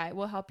things like that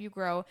will help you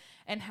grow.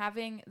 And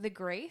having the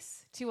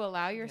grace to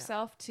allow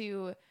yourself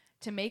to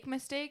make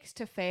mistakes,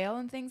 to fail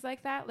and things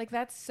like that. Like,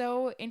 that's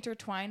so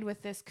intertwined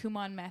with this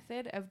Kumon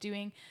method of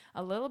doing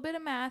a little bit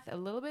of math, a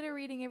little bit of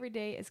reading every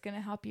day is going to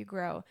help you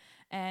grow.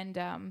 And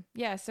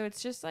so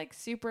it's just like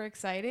super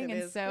exciting.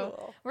 And so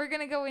cool. We're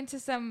going to go into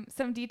some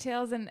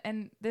details,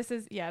 and this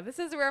is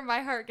where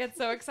my heart gets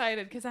so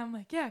excited, because I'm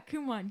like,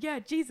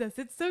 Kumon, Jesus,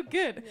 it's so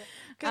good.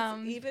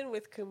 Because even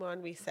with Kumon,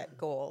 we set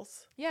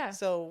goals. Yeah.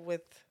 So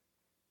with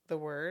the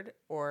word,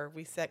 or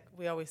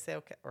we always say,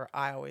 okay, or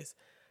I always,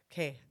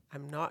 okay,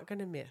 I'm not going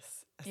to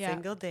miss a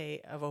single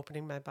day of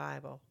opening my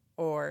Bible,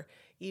 or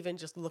even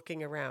just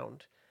looking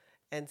around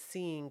and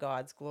seeing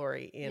God's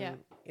glory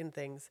in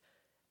things.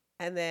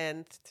 And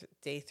then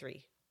day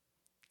 3.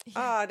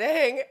 Oh,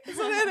 dang.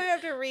 So then I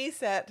have to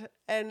reset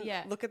and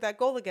look at that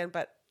goal again.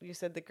 But you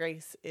said the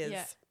grace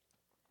is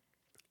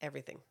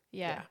everything.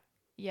 Yeah.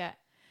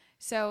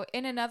 So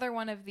in another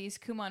one of these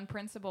Kumon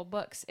principle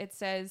books, it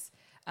says,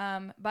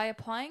 by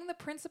applying the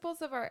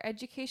principles of our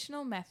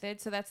educational method,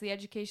 so that's the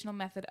educational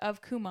method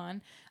of Kumon,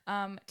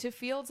 to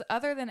fields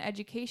other than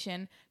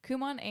education,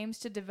 Kumon aims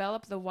to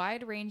develop the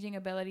wide-ranging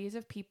abilities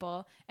of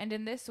people, and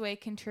in this way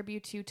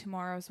contribute to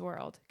tomorrow's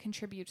world.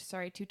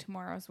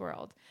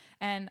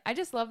 And I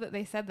just love that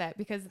they said that,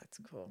 because That's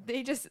cool.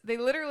 They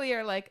literally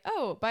are like,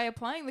 oh, by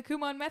applying the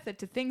Kumon method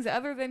to things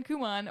other than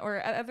Kumon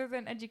or other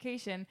than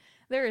education,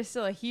 there is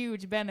still a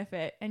huge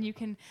benefit, and you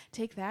can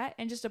take that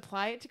and just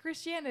apply it to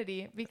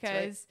Christianity,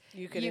 because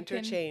you can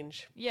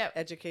interchange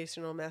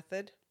educational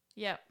method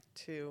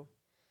to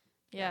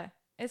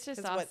it's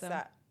just 'cause awesome. what's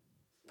that?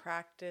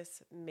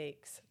 Practice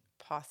makes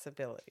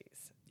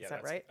possibilities. Yeah, Is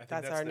that right? I think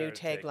That's our new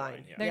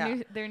tagline.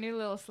 Their new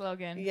little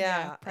slogan.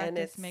 Yeah, and practice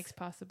it's makes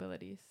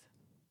possibilities.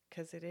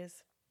 Because it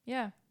is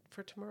Yeah.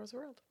 for tomorrow's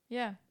world.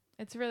 Yeah,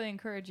 it's really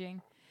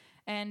encouraging.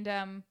 And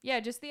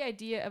just the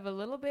idea of a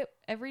little bit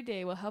every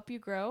day will help you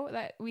grow.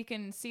 That we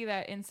can see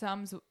that in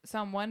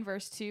Psalm 1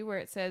 verse 2, where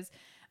it says,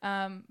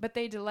 but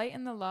they delight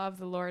in the law of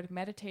the Lord,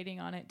 meditating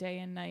on it day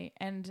and night.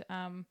 And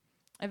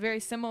a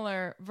very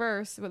similar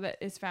verse that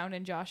is found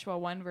in Joshua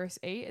 1 verse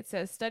 8, it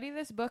says, study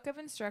this book of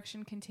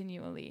instruction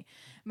continually,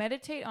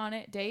 meditate on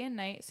it day and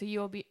night, so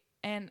you will be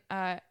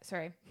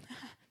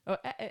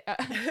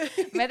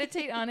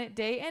Meditate on it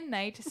day and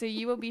night, so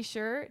you will be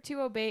sure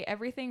to obey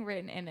everything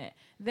written in it.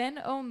 Then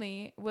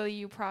only will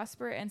you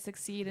prosper and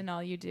succeed in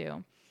all you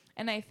do.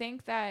 And I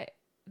think that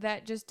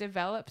just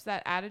develops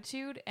that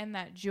attitude and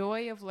that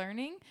joy of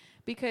learning,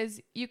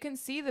 because you can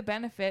see the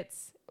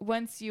benefits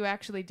once you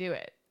actually do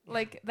it.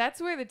 Like,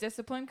 that's where the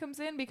discipline comes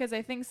in, because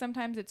I think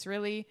sometimes it's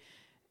really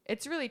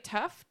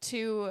tough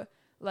to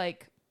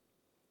like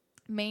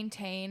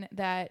maintain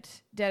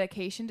that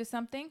dedication to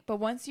something, but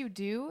once you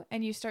do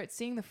and you start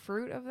seeing the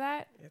fruit of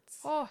that,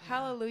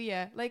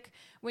 hallelujah. Like,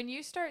 when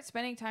you start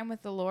spending time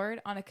with the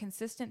Lord on a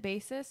consistent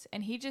basis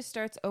and he just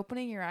starts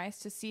opening your eyes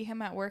to see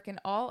him at work in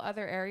all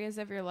other areas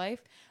of your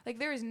life, like,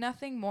 there is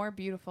nothing more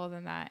beautiful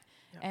than that.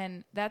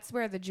 And that's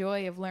where the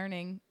joy of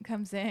learning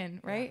comes in,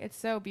 right? It's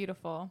so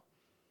beautiful.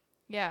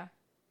 Yeah.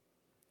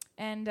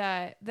 And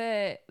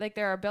there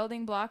are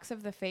building blocks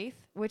of the faith,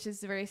 which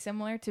is very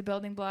similar to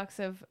building blocks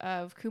of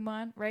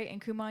kumon, right? In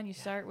kumon, you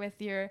start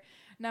with your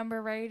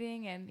number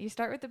writing, and you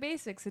start with the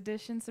basics,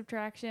 addition,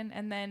 subtraction,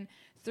 and then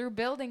through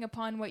building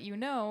upon what you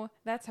know,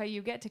 that's how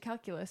you get to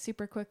calculus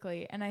super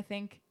quickly. And I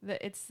think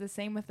that it's the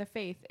same with the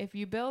faith. If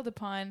you build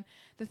upon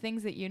the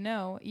things that you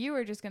know, you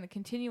are just going to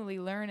continually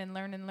learn and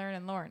learn and learn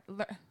and learn.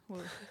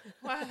 Wow,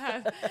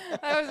 that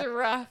was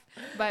rough.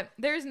 But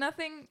there's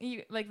nothing,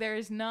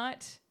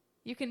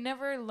 you can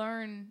never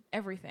learn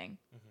everything.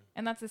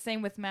 And that's the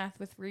same with math,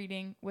 with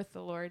reading, with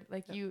the Lord.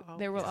 Like,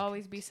 there will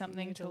always be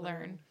something to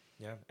learn.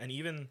 Yeah. And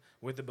even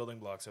with the building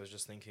blocks, I was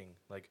just thinking,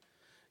 like,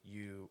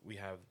 we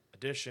have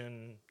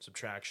addition,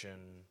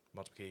 subtraction,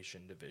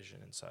 multiplication, division,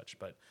 and such.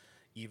 But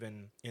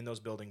even in those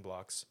building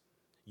blocks,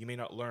 you may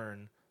not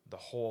learn the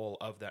whole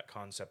of that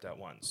concept at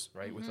once,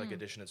 right? With like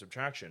addition and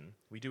subtraction,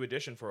 we do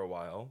addition for a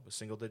while, with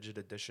single digit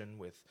addition,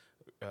 with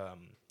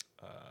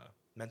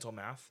mental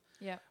math.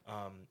 Yeah.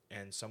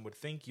 And some would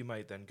think you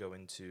might then go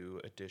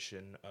into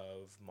addition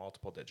of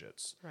multiple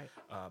digits. Right.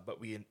 But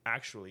we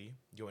actually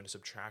go into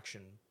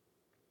subtraction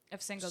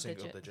of single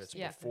digits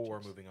before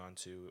moving on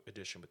to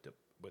addition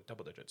with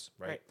double digits,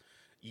 right?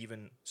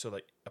 Even so,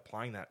 like,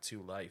 applying that to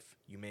life,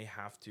 you may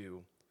have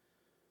to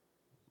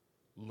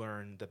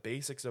learn the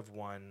basics of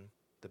one,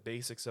 the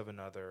basics of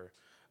another,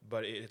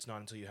 but it's not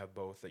until you have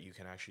both that you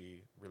can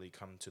actually really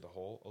come to the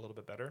whole a little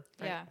bit better.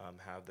 Right? Yeah.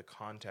 Have the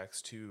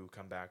context to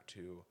come back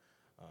to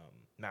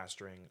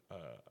mastering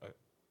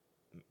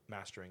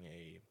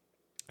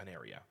an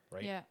area,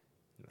 right? Yeah.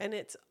 And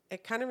it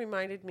kind of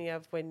reminded me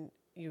of when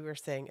you were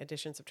saying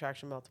addition,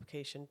 subtraction,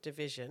 multiplication,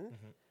 division.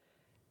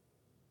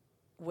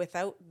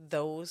 Without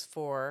those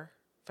four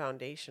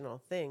foundational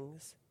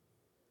things,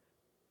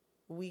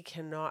 we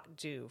cannot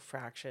do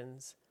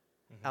fractions,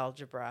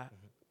 algebra,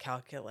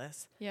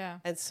 calculus. Yeah.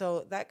 And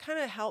so that kind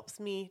of helps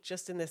me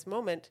just in this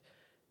moment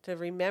to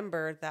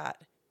remember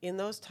that in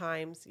those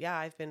times,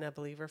 I've been a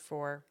believer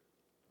for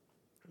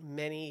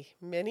many,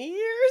 many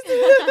years.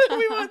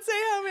 We won't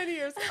say how many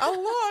years. A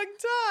long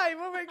time.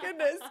 Oh my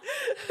goodness.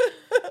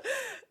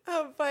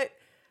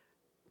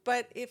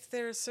 But if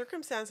there's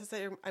circumstances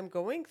that I'm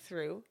going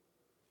through,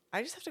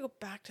 I just have to go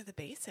back to the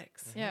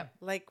basics. Yeah.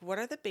 Like, what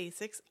are the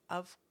basics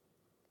of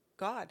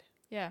God?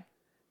 Yeah.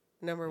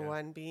 Number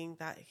one being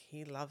that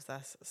he loves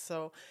us.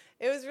 So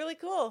it was really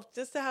cool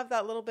just to have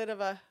that little bit of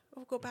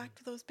go back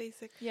to those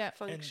basic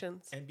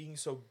functions. And being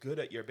so good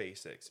at your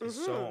basics is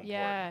so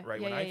important,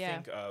 right? When I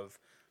think of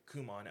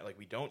kumon, like,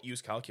 we don't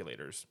use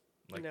calculators.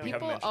 Like, we haven't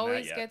people mentioned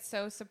always that yet. get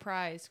so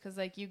surprised because,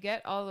 like, you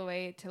get all the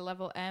way to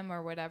level M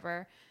or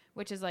whatever,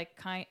 which is like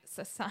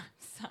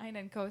sine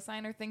and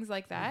cosine or things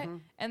like that,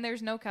 and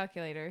there's no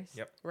calculators.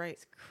 Yep. Right.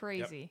 It's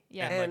crazy.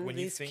 Yep. Yeah. And like,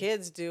 these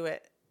kids do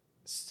it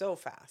so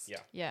fast. Yeah.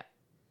 Yeah.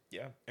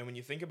 Yeah. And when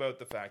you think about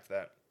the fact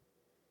that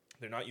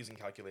they're not using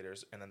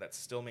calculators, and then that's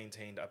still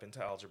maintained up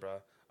into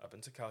algebra, up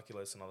into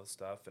calculus and all this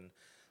stuff, and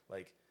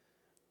like,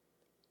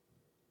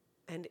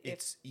 and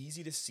it's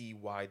easy to see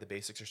why the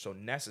basics are so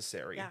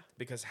necessary. Yeah.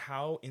 Because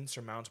how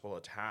insurmountable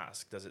a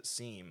task does it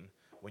seem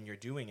when you're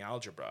doing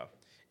algebra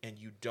and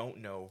you don't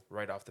know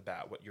right off the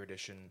bat what your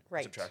addition,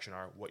 subtraction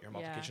are, what your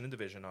multiplication and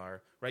division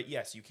are, right?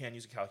 Yes, you can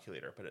use a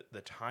calculator, but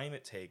the time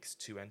it takes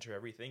to enter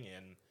everything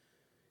in,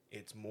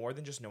 it's more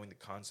than just knowing the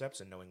concepts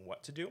and knowing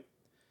what to do,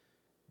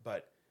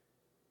 but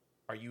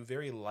are you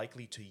very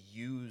likely to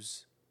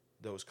use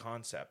those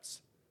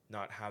concepts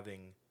not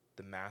having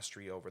the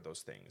mastery over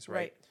those things,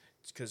 right?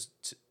 Because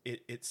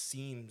it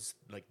seems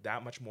like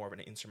that much more of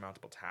an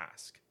insurmountable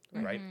task,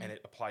 right? And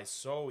it applies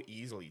so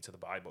easily to the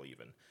Bible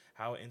even.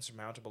 How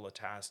insurmountable a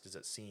task does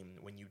it seem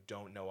when you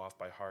don't know off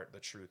by heart the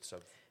truths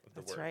of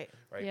the word,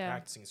 right? Yeah.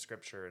 Practicing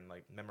scripture and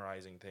like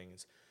memorizing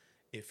things.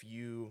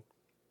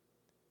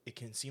 It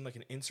can seem like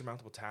an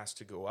insurmountable task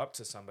to go up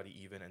to somebody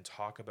even and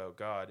talk about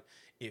God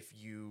if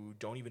you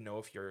don't even know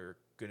if you're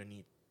going to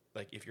need,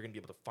 like, if you're going to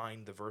be able to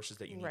find the verses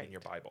that you need in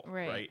your Bible,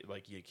 right?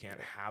 Like, you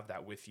can't have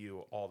that with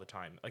you all the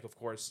time. Like, of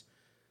course,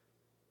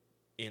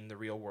 in the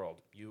real world,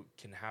 you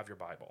can have your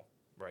Bible,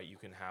 right? You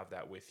can have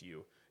that with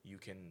you. You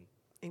can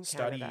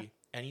study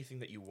anything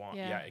that you want.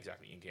 Yeah,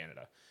 exactly. In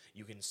Canada,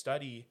 you can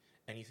study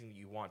anything that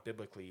you want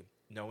biblically,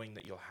 knowing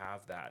that you'll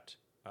have that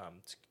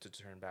to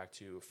turn back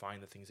to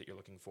find the things that you're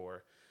looking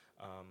for.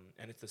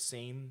 And it's the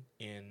same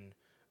in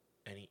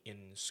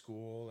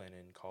school and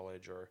in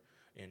college or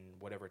in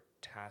whatever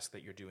task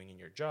that you're doing in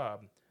your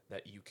job,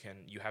 that you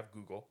have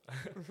Google,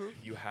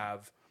 you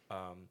have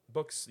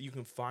books, you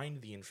can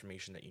find the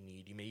information that you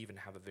need. You may even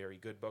have a very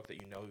good book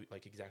that you know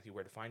like exactly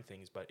where to find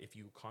things, but if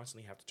you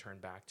constantly have to turn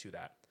back to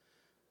that,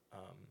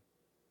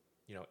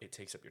 it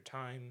takes up your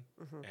time,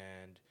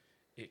 and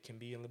it can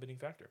be a limiting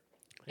factor.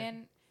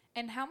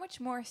 And how much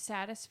more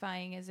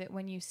satisfying is it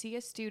when you see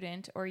a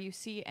student or you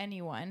see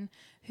anyone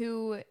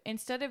who,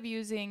 instead of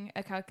using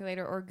a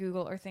calculator or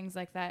Google or things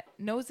like that,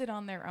 knows it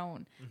on their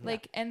own?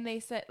 Like, and they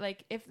said,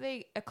 like, if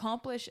they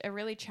accomplish a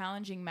really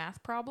challenging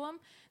math problem,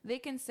 they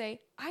can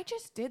say, I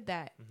just did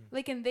that.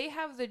 Like, and they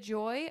have the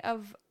joy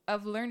of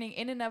learning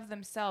in and of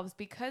themselves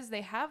because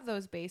they have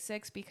those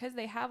basics, because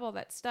they have all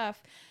that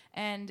stuff,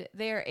 and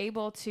they are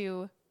able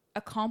to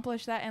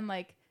accomplish that and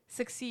like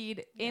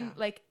succeed in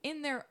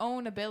their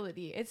own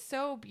ability. It's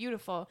so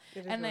beautiful. It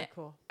is and really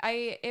cool.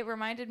 It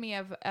reminded me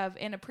of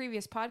in a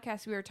previous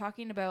podcast, we were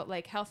talking about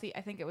like healthy,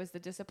 I think it was the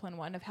discipline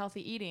one of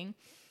healthy eating.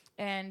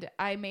 And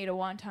I made a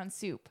wonton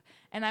soup,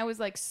 and I was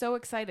like so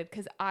excited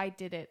because I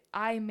did it.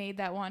 I made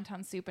that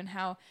wonton soup, and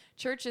how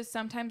church is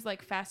sometimes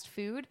like fast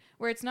food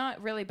where it's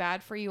not really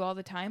bad for you all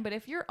the time. But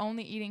if you're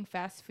only eating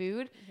fast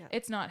food,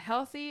 it's not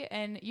healthy,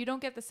 and you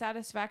don't get the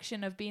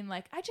satisfaction of being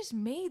like, I just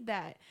made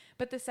that.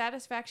 But the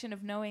satisfaction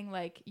of knowing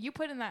like you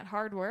put in that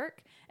hard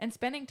work and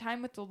spending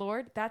time with the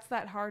Lord, that's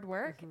that hard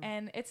work.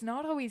 And it's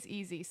not always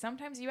easy.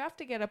 Sometimes you have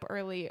to get up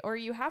early, or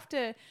you have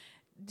to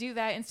do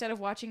that instead of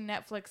watching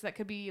Netflix that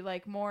could be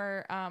like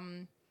more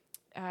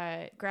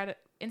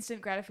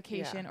instant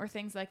gratification or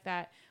things like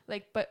that.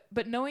 Like,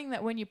 but knowing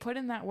that when you put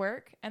in that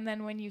work and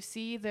then when you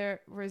see the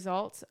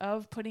results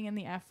of putting in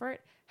the effort,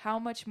 how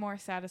much more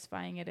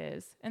satisfying it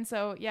is. And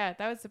so, that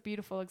was a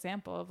beautiful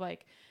example of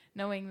like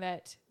knowing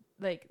that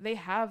like they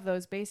have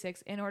those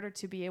basics in order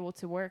to be able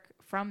to work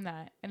from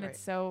that. And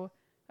it's so,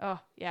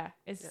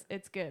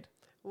 it's good.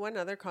 One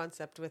other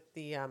concept with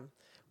the,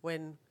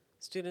 when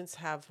students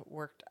have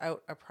worked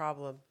out a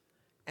problem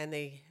and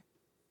they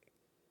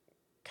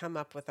come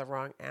up with a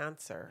wrong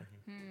answer.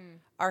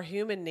 Our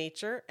human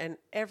nature, and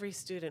every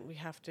student, we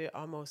have to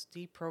almost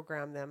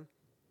deprogram them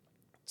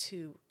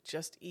to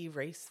just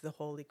erase the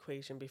whole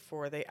equation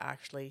before they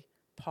actually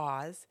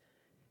pause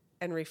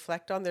and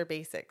reflect on their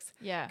basics.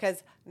 Yeah.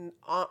 Because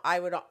I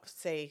would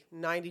say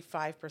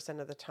 95%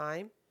 of the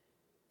time,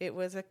 it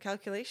was a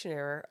calculation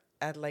error,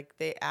 and like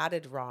they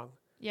added wrong.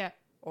 Yeah.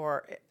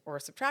 Or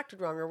subtracted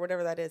wrong, or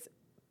whatever that is.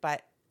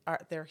 But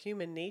their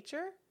human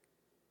nature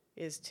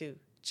is to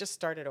just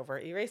start it over,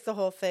 erase the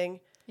whole thing.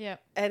 Yeah.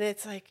 And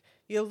it's like,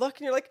 you look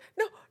and you're like,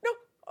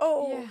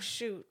 no,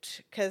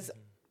 shoot. Because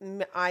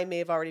I may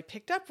have already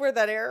picked up where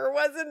that error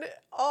was, and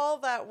all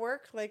that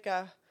work, like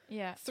a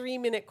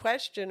 3-minute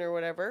question or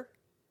whatever.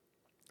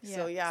 Yeah.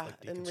 So,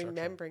 like and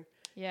remembering.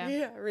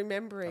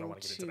 Remembering. I don't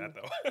want to get into that,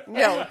 though.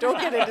 No, don't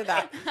get into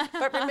that.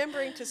 But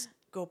remembering to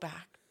go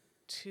back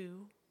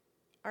to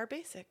our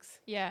basics.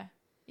 Yeah.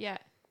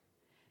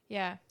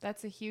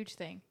 That's a huge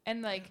thing.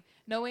 And like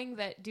knowing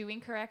that doing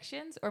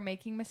corrections or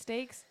making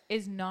mistakes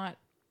is not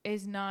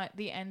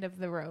the end of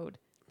the road,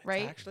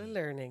 right? It's actually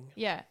learning.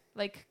 Yeah.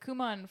 Like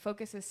Kumon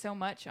focuses so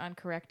much on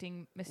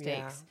correcting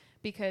mistakes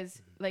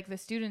because like the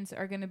students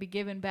are going to be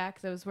given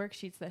back those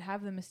worksheets that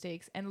have the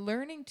mistakes, and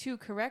learning to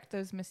correct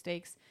those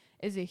mistakes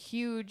is a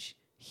huge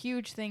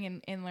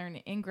thing in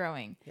learning, in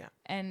growing. Yeah.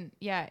 And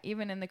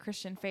even in the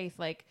Christian faith,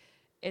 like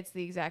it's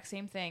the exact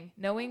same thing.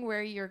 Knowing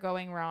where you're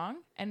going wrong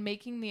and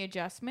making the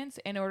adjustments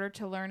in order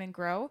to learn and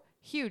grow,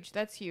 huge.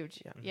 That's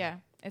huge. Yeah.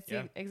 It's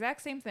the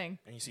exact same thing.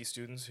 And you see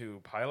students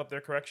who pile up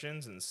their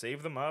corrections and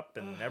save them up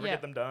and never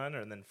get them done,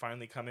 and then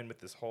finally come in with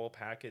this whole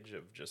package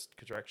of just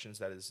corrections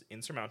that is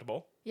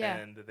insurmountable. Yeah.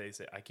 And they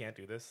say, I can't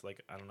do this.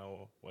 Like, I don't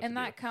know what and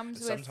to do. that comes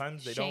with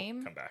sometimes they shame.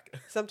 don't come back.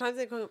 Sometimes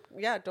they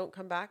don't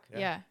come back.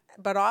 Yeah.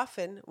 But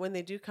often when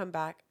they do come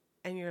back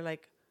and you're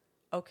like,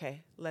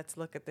 okay, let's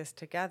look at this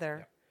together.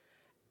 Yeah.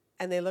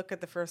 And they look at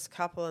the first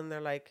couple and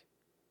they're like,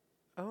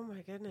 oh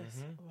my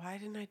goodness, why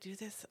didn't I do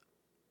this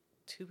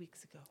 2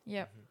 weeks ago?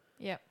 Yep.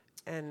 Yep.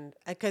 And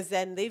because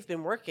then they've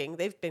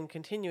been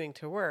continuing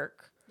to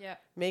work,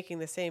 making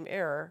the same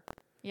error.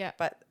 Yeah.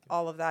 But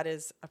all of that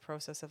is a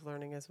process of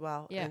learning as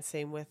well. Yeah. And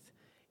same with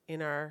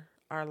in our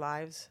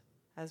lives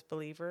as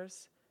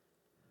believers,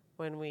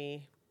 when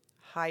we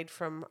hide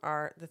from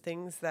the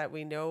things that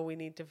we know we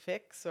need to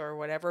fix or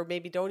whatever,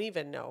 maybe don't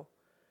even know.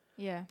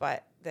 Yeah.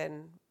 But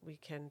then we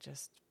can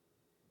just,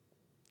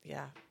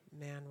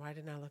 man, why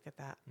didn't I look at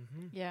that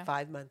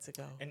 5 months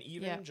ago? And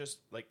even just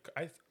like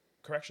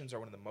corrections are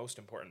one of the most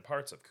important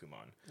parts of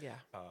kumon. Yeah.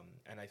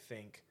 And I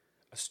think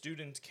a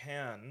student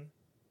can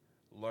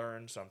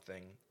learn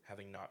something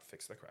having not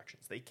fixed the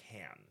corrections. They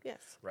can.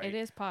 Yes. Right? It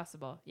is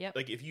possible. Yep.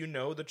 Like if you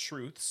know the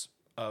truths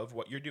of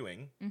what you're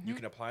doing, you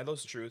can apply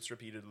those truths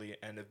repeatedly,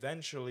 and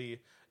eventually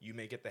you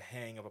may get the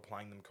hang of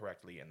applying them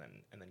correctly and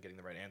then getting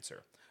the right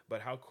answer.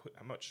 But how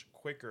much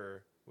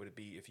quicker would it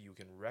be if you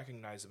can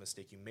recognize the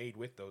mistake you made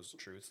with those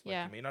truths? Like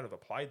Yeah. you may not have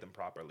applied them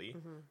properly,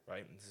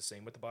 right? And it's the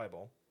same with the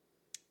Bible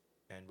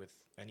and with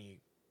any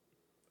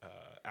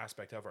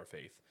aspect of our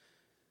faith.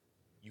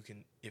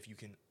 If you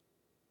can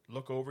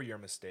look over your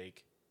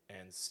mistake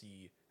and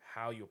see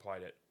how you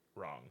applied it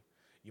wrong,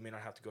 you may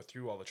not have to go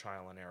through all the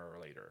trial and error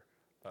later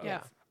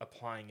of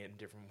applying it in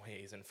different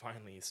ways and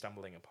finally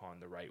stumbling upon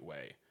the right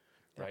way,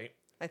 right?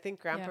 I think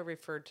Grandpa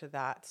referred to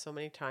that so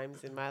many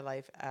times in my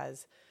life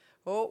as,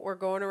 oh, we're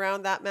going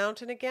around that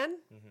mountain again.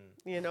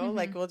 You know,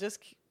 like we'll just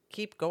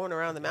keep going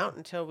around the mountain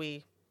until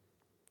we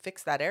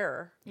fix that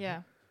error.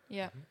 Yeah.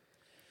 Yeah.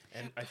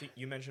 And I think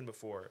you mentioned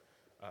before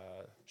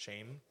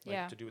shame,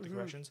 to do with the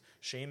corrections.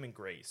 Shame and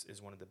grace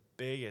is one of the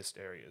biggest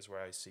areas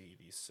where I see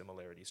these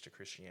similarities to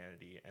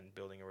Christianity and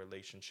building a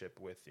relationship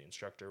with the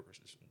instructor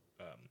versus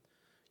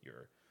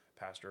your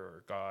pastor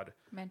or God.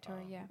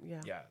 Mentor,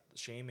 Yeah.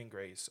 Shame and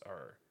grace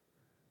are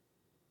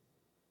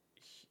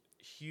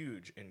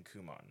huge in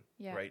kumon,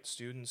 right?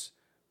 Students,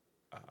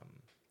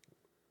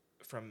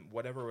 from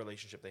whatever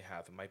relationship they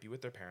have, it might be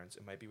with their parents,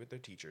 it might be with their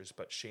teachers,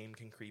 but shame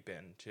can creep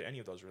in to any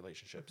of those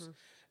relationships.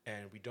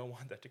 And we don't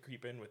want that to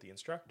creep in with the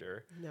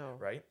instructor,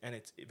 right? And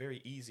it's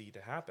very easy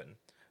to happen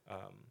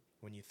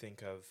when you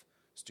think of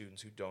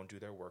students who don't do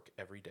their work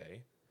every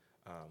day.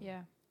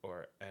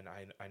 And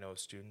I know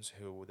students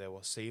who they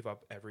will save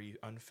up every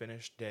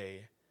unfinished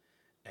day,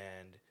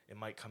 and it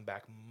might come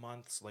back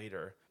months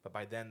later, but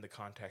by then the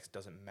context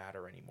doesn't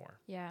matter anymore.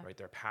 Right?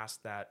 They're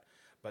past that,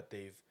 but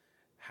they've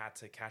had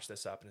to catch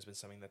this up, and it's been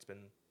something that's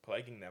been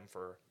plaguing them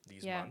for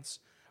these months,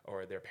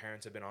 or their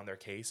parents have been on their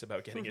case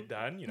about getting it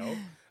done, you know.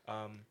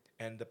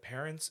 And the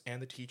parents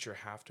and the teacher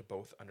have to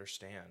both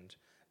understand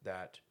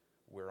that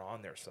we're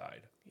on their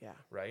side.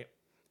 Right?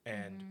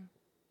 And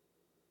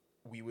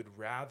we would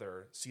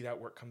rather see that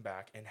work come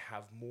back and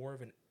have more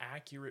of an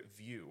accurate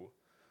view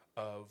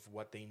of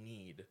what they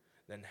need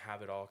than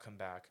have it all come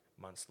back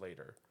months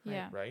later.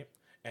 Right?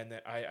 And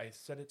that I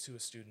said it to a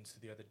student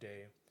the other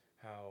day,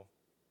 how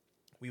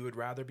we would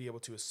rather be able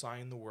to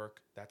assign the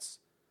work that's,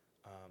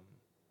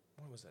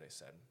 what was that I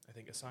said? I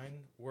think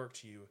assign work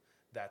to you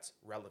that's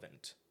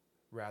relevant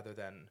rather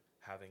than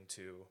having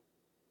to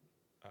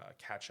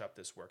catch up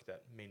this work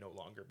that may no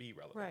longer be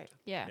relevant. Right.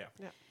 Yeah.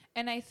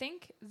 And I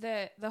think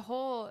that the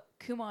whole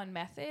kumon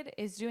method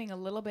is doing a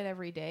little bit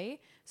every day.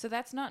 So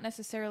that's not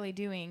necessarily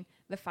doing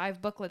the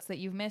 5 booklets that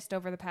you've missed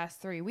over the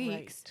past 3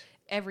 weeks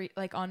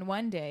on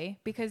one day,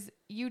 because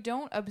you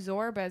don't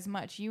absorb as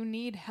much. You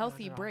need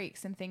healthy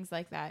breaks and things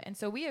like that. And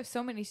so we have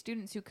so many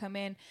students who come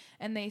in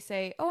and they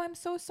say, oh, I'm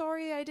so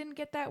sorry I didn't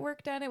get that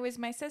work done. It was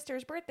my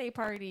sister's birthday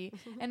party.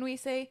 And we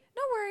say,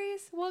 no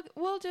worries.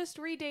 We'll just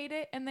redate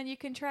it and then you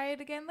can try it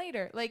again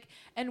later. Like,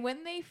 and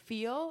when they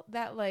feel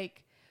that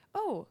like,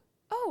 oh,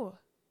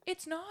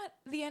 it's not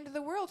the end of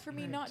the world for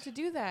me not to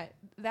do that.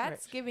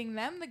 That's giving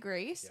them the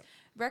grace,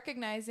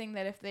 recognizing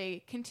that if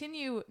they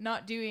continue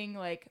not doing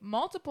like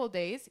multiple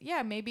days,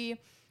 maybe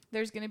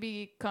there's going to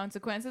be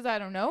consequences. I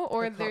don't know.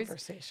 Or there's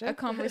a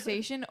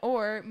conversation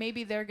or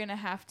maybe they're going to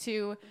have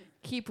to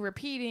keep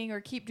repeating or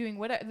keep doing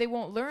whatever. They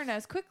won't learn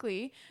as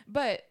quickly,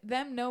 but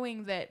them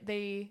knowing that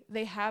they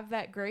have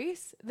that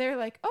grace, they're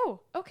like,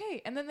 oh,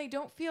 okay. And then they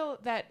don't feel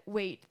that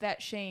weight,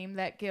 that shame,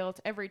 that guilt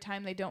every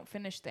time they don't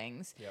finish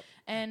things.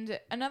 And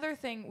another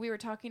thing, we were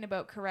talking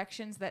about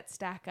corrections that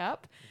stack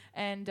up.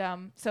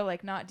 And so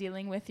like not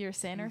dealing with your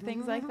sin or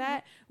things like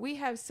that. We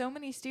have so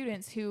many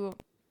students who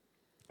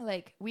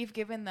like we've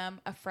given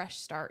them a fresh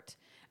start.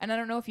 And I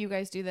don't know if you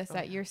guys do this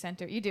at your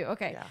center. You do?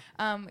 Okay.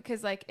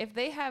 Because like if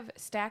they have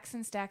stacks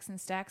and stacks and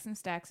stacks and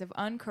stacks of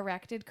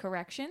uncorrected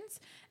corrections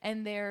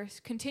and they're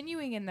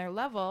continuing in their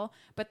level,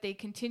 but they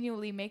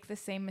continually make the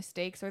same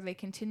mistakes or they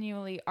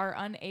continually are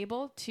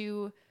unable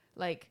to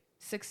like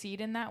succeed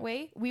in that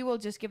way, we will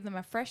just give them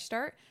a fresh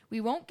start.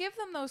 We won't give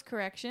them those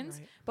corrections,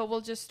 but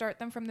we'll just start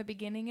them from the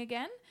beginning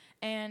again.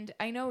 And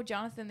I know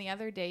Jonathan the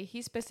other day,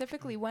 he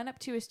specifically went up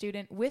to a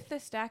student with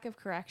a stack of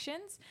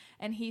corrections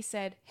and he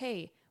said,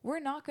 hey, we're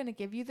not going to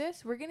give you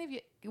this. We're going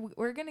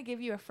to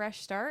give you a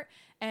fresh start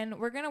and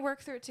we're going to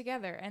work through it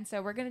together. And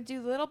so we're going to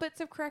do little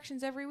bits of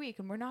corrections every week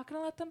and we're not going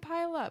to let them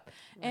pile up.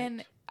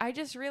 And I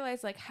just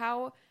realized like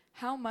how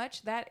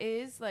much that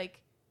is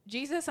like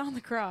Jesus on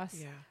the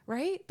cross,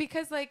 right?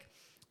 Because like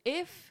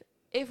if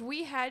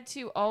we had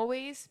to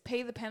always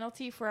pay the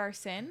penalty for our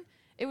sin,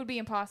 it would be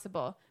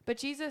impossible. But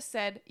Jesus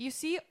said, you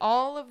see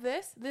all of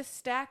this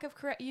stack of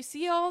you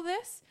see all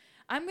this?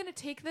 I'm going to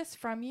take this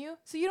from you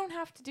so you don't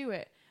have to do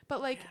it.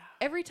 But like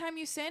every time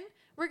you sin,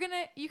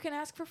 you can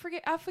ask for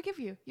I'll forgive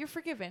you. You're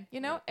forgiven, you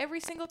know,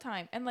 every single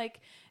time. And like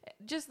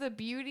just the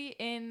beauty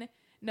in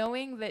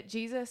knowing that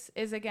Jesus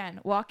is again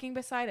walking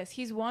beside us.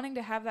 He's wanting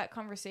to have that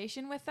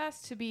conversation with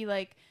us to be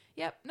like,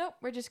 yep, nope,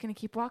 we're just going to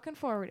keep walking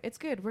forward. It's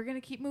good. We're going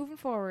to keep moving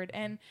forward.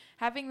 And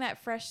having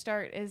that fresh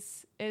start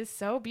is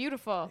so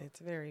beautiful.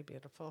 It's very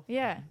beautiful.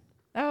 Yeah.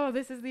 Oh,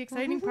 this is the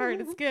exciting part.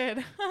 It's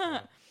good.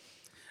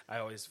 I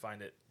always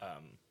find it,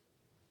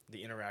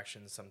 the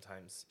interactions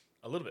sometimes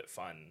a little bit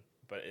fun,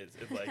 but it's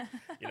like,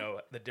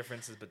 the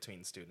differences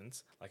between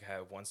students. Like I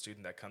have one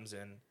student that comes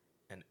in,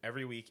 and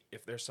every week,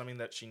 if there's something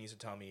that she needs to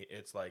tell me,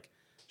 it's like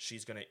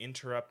she's going to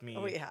interrupt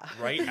me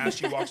right as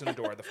she walks in the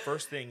door. The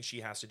first thing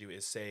she has to do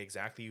is say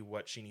exactly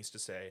what she needs to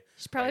say.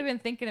 She's probably been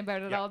thinking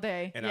about it all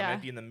day. And I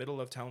might be in the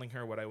middle of telling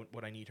her what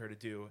I need her to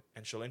do,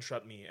 and she'll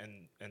interrupt me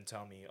and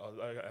tell me, oh,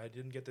 I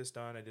didn't get this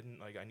done.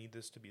 I need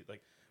this to be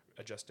like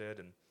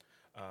adjusted.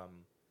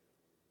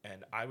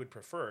 And I would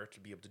prefer to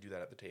be able to do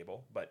that at the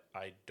table, but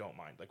I don't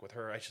mind. Like with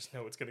her, I just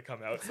know it's going to come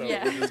out. So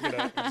we're just going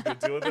to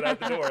deal with it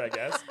at the door, I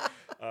guess.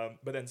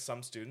 But then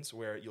some students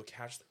where you'll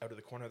catch out of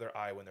the corner of their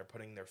eye when they're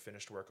putting their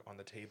finished work on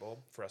the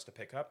table for us to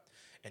pick up,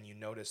 and you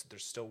notice that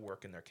there's still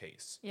work in their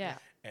case. Yeah.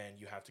 And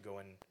you have to go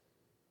and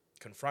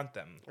confront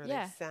them. Or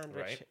they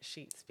sandwich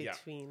sheets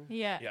between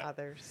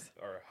others.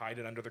 Or hide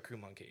it under the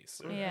kumon case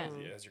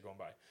as you're going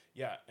by.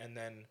 Yeah. And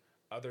then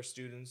other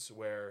students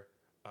where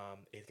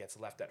it gets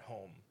left at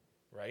home.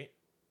 Right?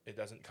 It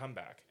doesn't come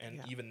back.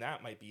 And even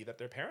that might be that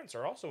their parents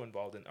are also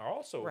involved and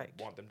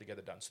want them to get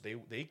it done. So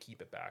they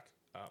keep it back.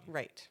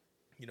 Right.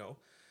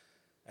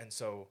 And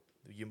so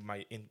you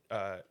might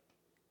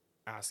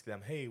ask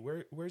them, hey,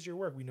 where's your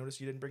work? We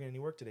noticed you didn't bring any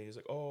work today. He's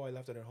like, oh, I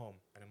left it at home.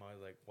 And I'm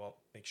always like, well,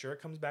 make sure it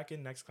comes back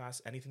in next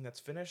class. Anything that's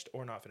finished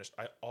or not finished.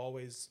 I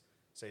always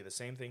say the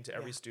same thing to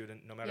every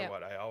student, no matter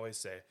what. I always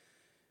say,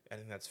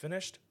 anything that's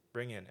finished,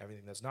 bring in.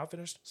 Everything that's not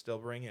finished, still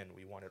bring in.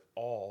 We want it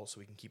all so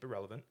we can keep it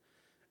relevant.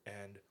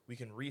 And we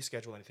can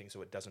reschedule anything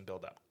so it doesn't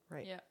build up.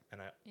 Right. Yeah.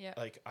 And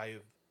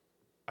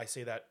I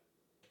say that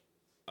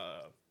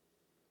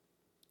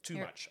too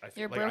much. I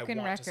feel like I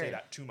want to say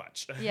that too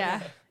much.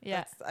 Yeah.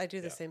 Yeah. I do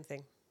the same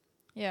thing.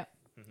 Yeah.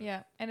 Mm-hmm.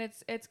 Yeah. And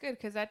it's good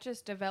because that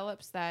just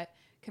develops that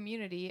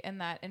community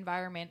and that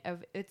environment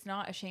of it's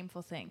not a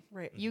shameful thing.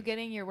 Right. You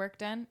getting your work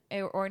done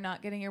or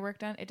not getting your work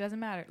done, it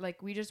doesn't matter.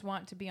 Like we just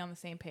want to be on the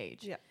same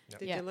page. Yeah.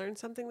 Did you learn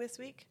something this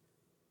week?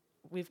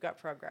 We've got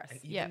progress.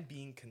 And even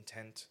being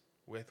content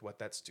with what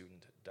that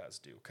student does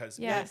do. Because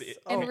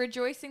and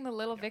rejoicing the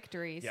little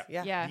victories.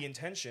 Yeah. The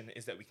intention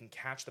is that we can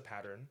catch the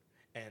pattern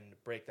and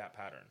break that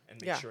pattern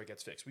and make sure it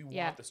gets fixed. We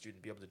want the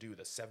student to be able to do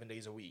the 7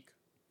 days a week,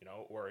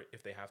 or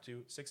if they have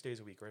to, 6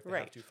 days a week, or if they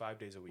have to, 5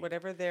 days a week.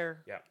 Whatever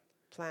their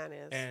plan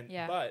is. And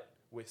but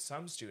with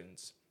some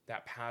students,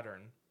 that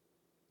pattern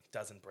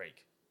doesn't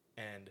break.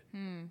 And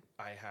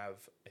I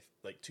have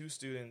like 2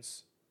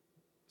 students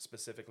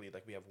specifically,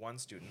 like we have one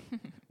student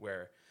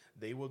where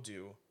they will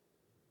do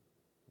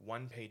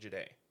 1 page a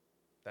day.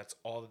 That's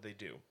all that they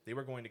do. They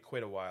were going to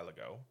quit a while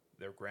ago.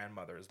 Their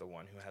grandmother is the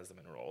one who has them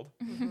enrolled.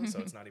 So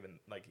it's not even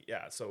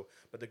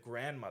but the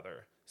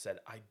grandmother said,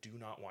 I do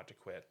not want to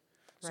quit.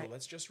 So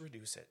let's just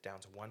reduce it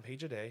down to 1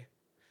 page a day,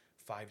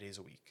 5 days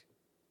a week.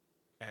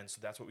 And so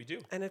that's what we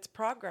do. And it's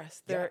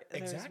progress.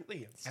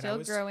 Exactly.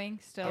 Still growing,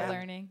 still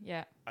learning.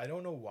 Yeah. I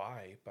don't know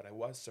why, but I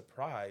was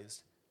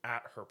surprised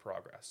at her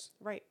progress.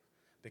 Right.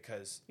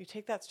 Because you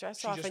take that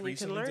stress off and you can learn. She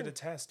just recently did a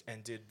test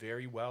and did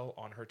very well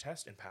on her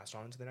test and passed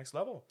on to the next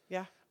level.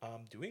 Yeah.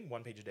 Doing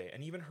 1 page a day.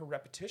 And even her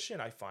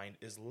repetition, I find,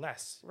 is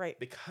less. Right.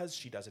 Because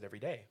she does it every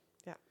day.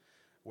 Yeah.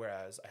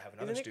 Whereas I have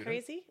another student. Isn't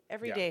it crazy?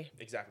 Every day.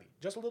 Exactly.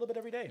 Just a little bit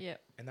every day. Yeah.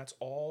 And that's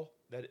all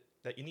that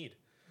you need.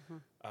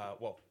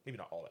 Well, maybe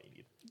not all that you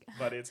need,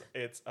 but it's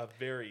a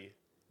very,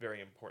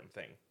 very important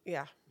thing.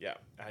 Yeah. Yeah.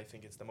 I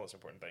think it's the most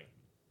important thing.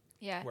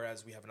 Yeah.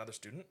 Whereas we have another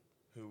student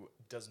who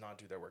does not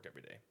do their work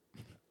every day.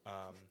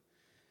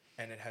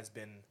 And it has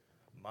been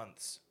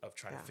months of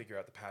trying to figure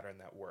out the pattern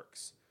that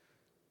works.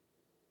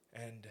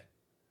 And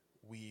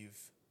we've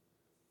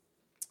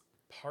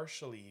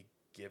partially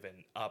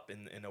given up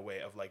in a way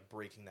of like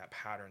breaking that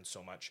pattern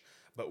so much.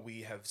 But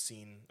we have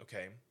seen,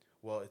 okay,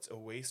 well, it's a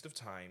waste of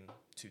time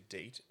to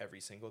date every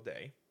single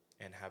day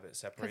and have it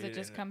separated. Because it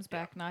just comes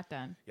back not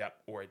done. Yeah,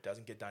 or it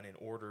doesn't get done in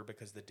order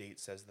because the date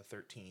says the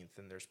 13th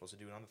and they're supposed to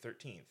do it on the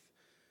 13th.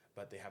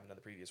 But they haven't done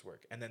the previous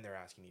work. And then they're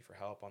asking me for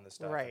help on this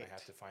stuff. Right. And I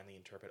have to finally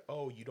interpret,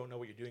 you don't know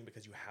what you're doing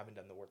because you haven't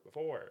done the work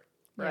before.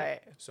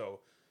 Right. So,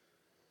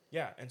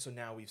 and so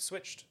now we've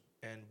switched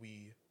and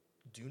we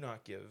do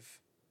not give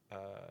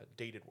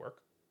dated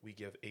work. We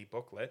give a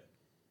booklet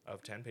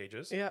of 10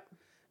 pages. Yeah.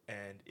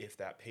 And if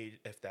that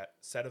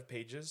set of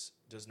pages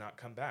does not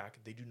come back,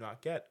 they do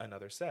not get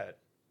another set.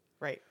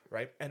 Right.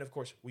 Right. And of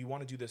course, we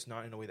want to do this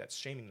not in a way that's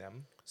shaming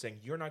them, saying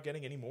you're not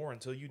getting any more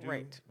until you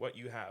do what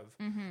you have.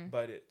 Mm-hmm.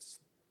 But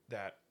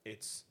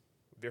it's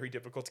very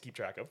difficult to keep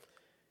track of.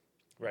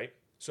 Right.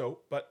 So,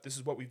 but this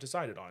is what we've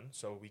decided on.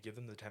 So we give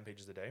them the 10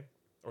 pages a day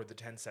or the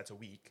 10 sets a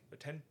week, the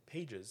 10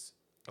 pages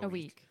a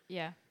week.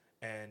 Yeah.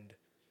 And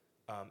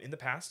in the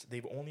past,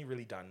 they've only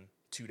really done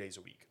 2 days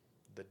a week.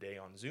 The day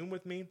on Zoom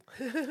with me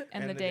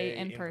and the day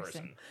in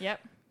person. Yep.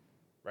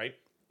 Right.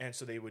 And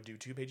so they would do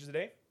 2 pages a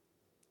day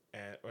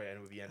and it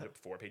would be end up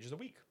 4 pages a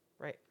week.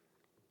 Right.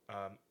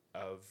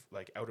 Of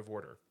like out of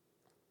order.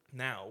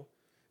 Now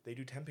they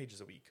do 10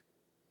 pages a week.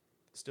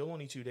 Still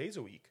only 2 days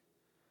a week.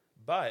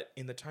 But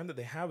in the time that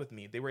they have with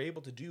me, they were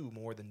able to do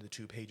more than the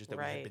 2 pages that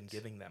we had been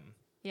giving them.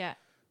 Yeah.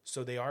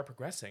 So they are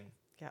progressing.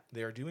 Yeah.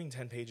 They are doing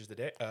 10 pages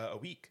a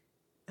week.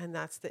 And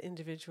that's the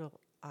individual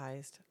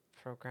individualized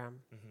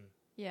program.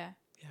 Yeah.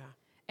 Yeah.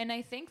 And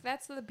I think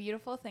that's the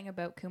beautiful thing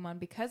about Kumon,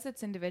 because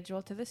it's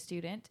individual to the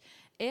student.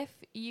 If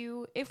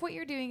what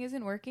you're doing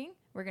isn't working,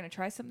 we're going to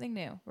try something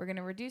new. We're going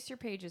to reduce your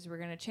pages. We're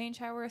going to change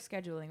how we're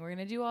scheduling. We're going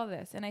to do all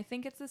this. And I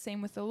think it's the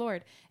same with the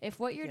Lord. If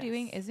what you're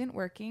doing isn't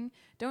working,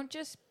 don't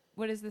just,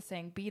 what is the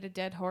saying, beat a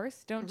dead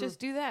horse? Don't just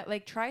do that.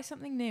 Like, try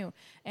something new.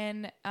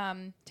 And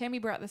Tammy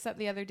brought this up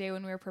the other day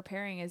when we were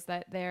preparing, is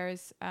that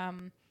there's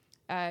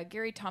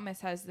Gary Thomas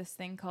has this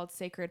thing called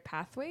Sacred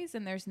Pathways,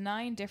 and there's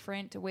 9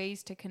 different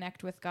ways to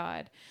connect with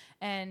God.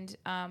 And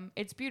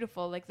it's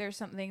beautiful. Like, there's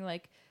something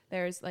like,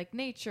 there's like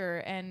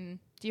nature, and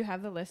do you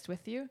have the list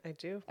with you? I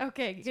do.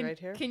 Okay. It's right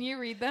here. Can you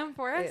read them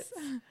for us?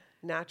 It's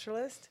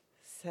naturalist,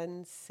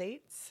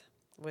 sensates,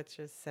 which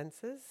is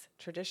senses,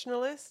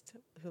 traditionalist,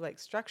 who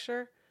likes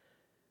structure,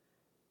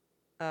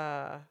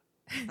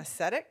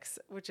 ascetics,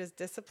 which is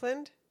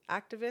disciplined,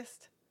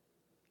 activist,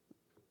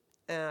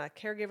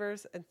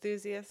 caregivers,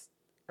 enthusiast,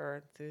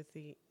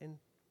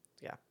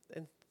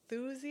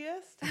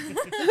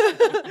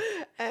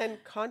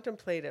 and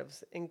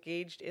contemplatives,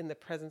 engaged in the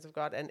presence of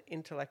God, and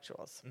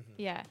intellectuals.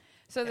 Yeah.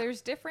 So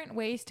there's different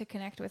ways to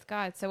connect with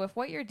God. So if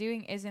what you're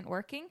doing isn't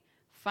working,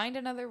 find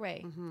another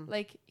way.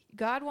 Like,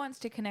 God wants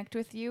to connect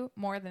with you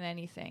more than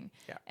anything.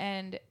 Yeah.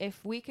 And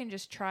if we can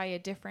just try a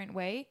different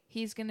way,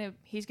 he's going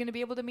to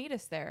be able to meet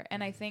us there.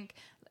 And I think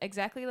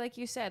exactly like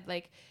you said,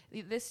 like,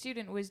 this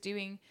student was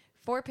doing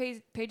 4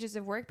 pages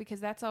of work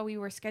because that's all we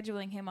were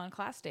scheduling him on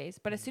class days.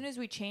 But as soon as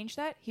we changed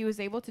that, he was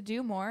able to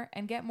do more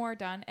and get more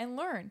done and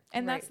learn.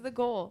 And that's the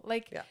goal.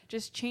 Like,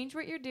 just change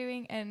what you're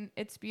doing, and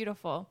it's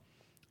beautiful.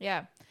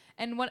 Yeah.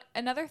 And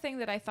another thing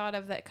that I thought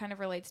of that kind of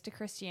relates to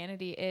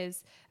Christianity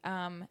is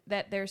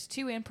that there's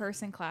 2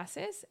 in-person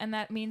classes, and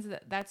that means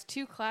that that's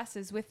 2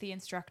 classes with the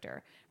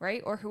instructor,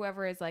 right? Or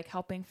whoever is like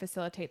helping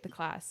facilitate the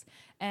class.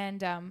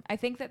 And I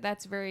think that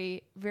that's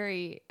very,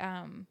 very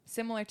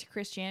similar to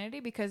Christianity,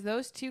 because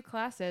those 2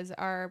 classes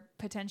are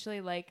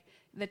potentially like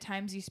the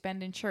times you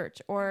spend in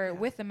church or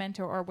with a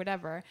mentor or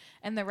whatever,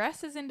 and the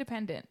rest is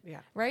independent.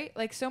 Right?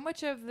 Like, so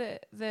much of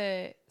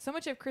so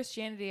much of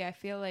Christianity, I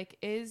feel like,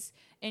 is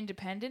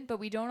independent, but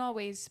we don't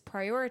always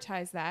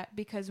prioritize that,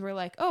 because we're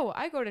like, oh,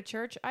 I go to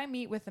church, I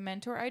meet with a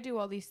mentor, I do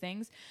all these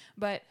things.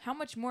 But how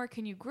much more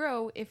can you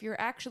grow if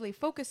you're actually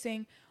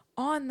focusing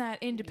on that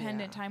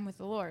independent time with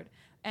the Lord?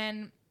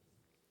 And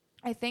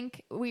I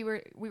think we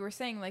were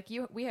saying, like,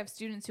 we have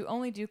students who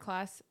only do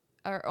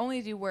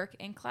work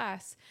in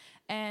class.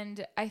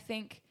 And I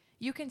think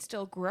you can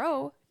still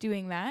grow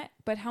doing that,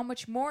 but how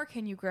much more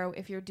can you grow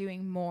if you're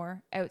doing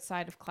more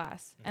outside of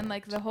class? And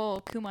like, the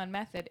whole Kumon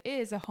method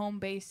is a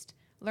home-based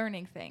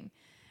learning thing.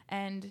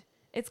 And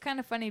it's kind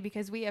of funny,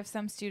 because we have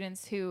some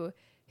students who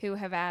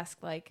have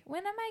asked, like,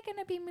 when am I going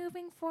to be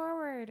moving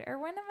forward? Or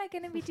when am I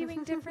going to be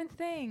doing different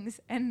things?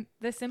 And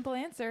the simple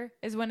answer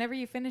is whenever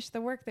you finish the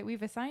work that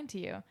we've assigned to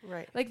you.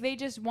 Right. Like, they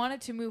just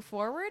wanted to move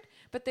forward,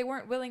 but they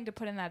weren't willing to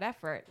put in that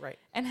effort. Right.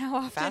 And how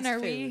often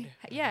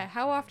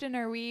how often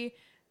are we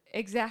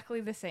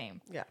exactly the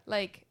same? Yeah.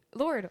 Like,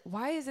 Lord,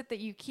 why is it that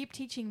you keep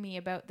teaching me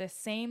about this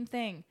same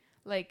thing?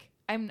 Like,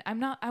 I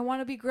want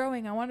to be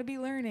growing. I want to be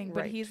learning.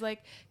 But he's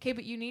like, okay,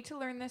 but you need to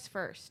learn this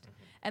first.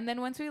 And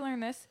then once we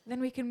learn this, then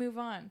we can move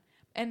on.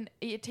 And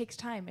it takes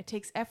time. It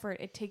takes effort.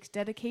 It takes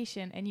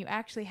dedication. And you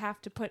actually have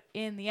to put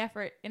in the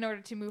effort in order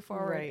to move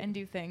forward and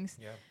do things.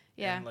 Yeah.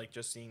 Yeah. And like,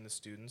 just seeing the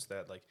students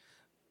that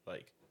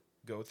like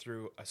go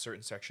through a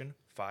certain section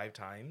 5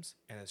 times,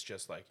 and it's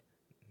just like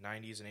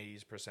 90s and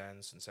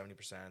 80% and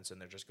 70%,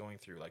 and they're just going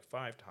through like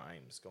 5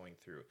 times, going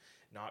through,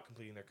 not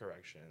completing their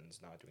corrections,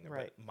 not doing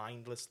their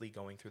mindlessly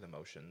going through the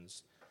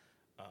motions.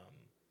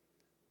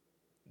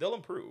 They'll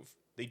improve.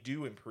 They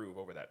do improve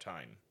over that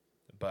time,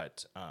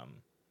 but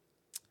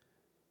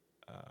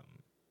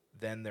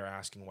then they're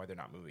asking why they're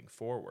not moving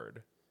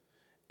forward,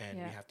 and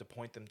we have to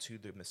point them to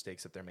the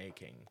mistakes that they're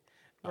making.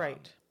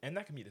 And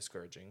that can be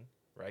discouraging,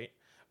 right?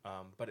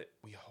 But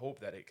we hope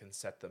that it can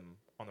set them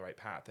on the right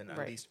path and at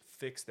least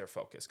fix their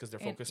focus, because their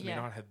focus may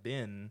not have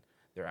been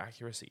their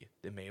accuracy.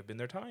 It may have been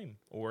their time,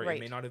 or it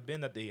may not have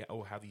been that they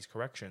have these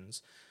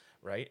corrections,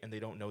 right? And they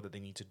don't know that they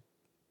need to.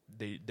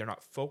 They're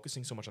not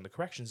focusing so much on the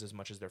corrections as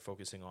much as they're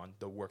focusing on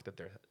the work that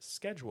they're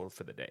scheduled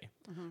for the day,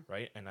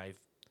 right? And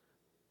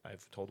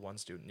I've told one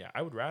student,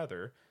 I would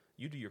rather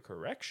you do your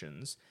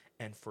corrections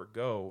and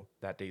forgo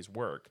that day's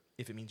work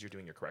if it means you're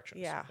doing your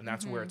corrections. Yeah. And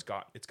that's where it's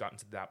gotten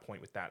to that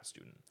point with that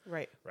student.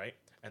 Right. Right.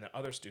 And then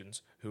other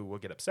students who will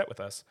get upset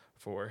with us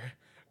for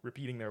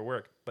repeating their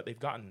work, but they've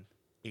gotten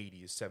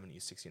 80s,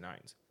 70s,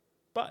 69s.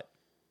 But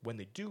when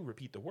they do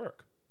repeat the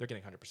work, they're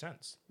getting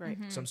 100%. Right.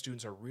 Some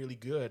students are really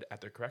good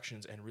at their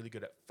corrections and really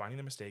good at finding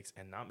their mistakes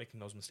and not making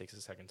those mistakes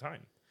a second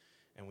time.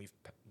 And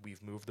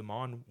we've moved them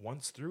on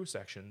once through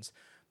sections,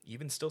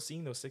 even still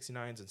seeing those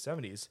 69s and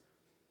 70s,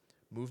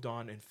 moved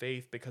on in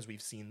faith because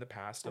we've seen the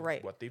past of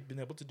what they've been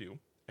able to do.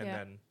 And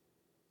then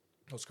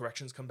those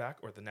corrections come back,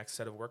 or the next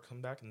set of work come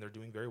back, and they're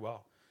doing very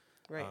well.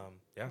 Right.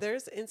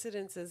 There's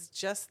incidences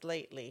just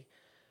lately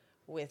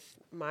with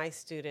my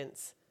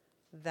students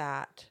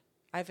that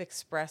I've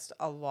expressed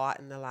a lot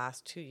in the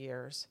last 2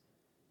 years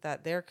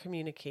that their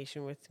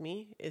communication with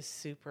me is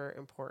super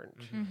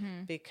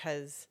important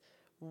because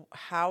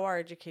how our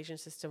education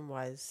system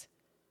was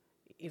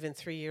even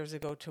 3 years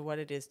ago to what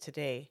it is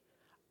today,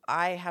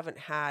 I haven't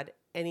had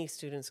any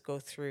students go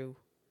through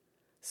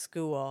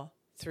school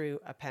through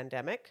a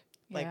pandemic,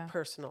 like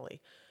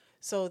personally.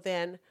 So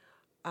then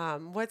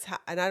and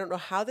I don't know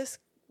how this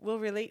will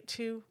relate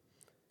to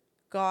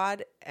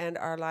God and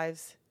our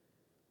lives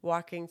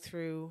walking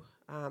through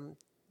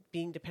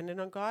being dependent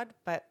on God,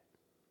 but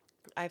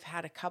I've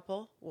had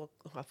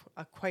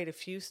quite a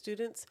few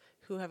students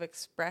who have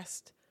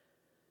expressed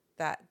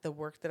that the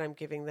work that I'm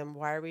giving them,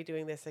 why are we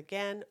doing this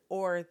again?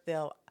 Or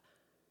they'll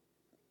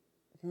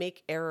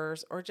make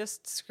errors or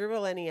just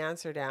scribble any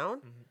answer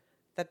down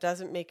that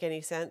doesn't make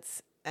any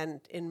sense.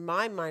 And in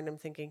my mind, I'm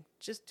thinking,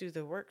 just do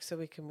the work so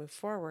we can move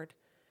forward.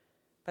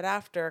 But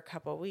after a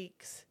couple of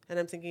weeks, and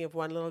I'm thinking of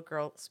one little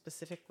girl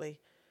specifically,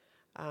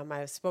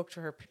 I spoke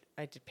to her.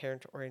 I did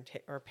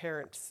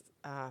parents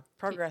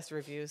progress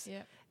reviews,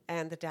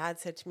 and the dad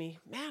said to me,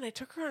 "Man, I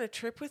took her on a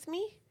trip with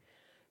me,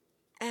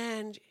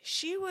 and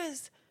she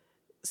was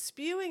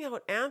spewing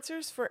out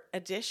answers for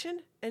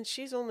addition, and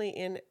she's only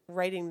in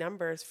writing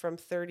numbers from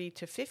 30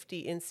 to 50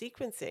 in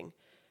sequencing,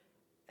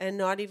 and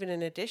not even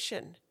in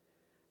addition."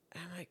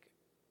 And I'm like,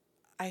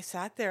 I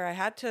sat there. I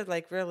had to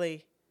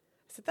really.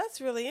 I said,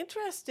 that's really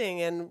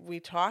interesting. And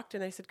we talked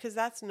and I said, because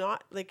that's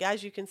not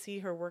as you can see,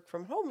 her work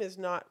from home that's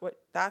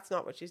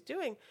not what she's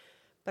doing.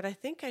 But I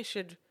think I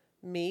should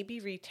maybe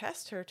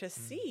retest her to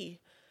see.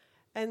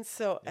 And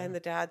so, and the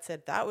dad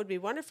said, that would be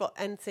wonderful.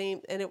 And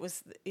it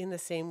was in the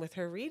same with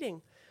her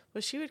reading.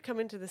 Well, she would come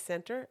into the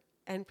center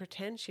and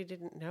pretend she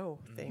didn't know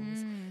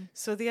things.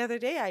 So the other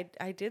day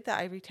I did that.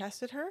 I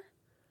retested her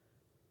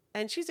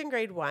and she's in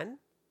grade 1.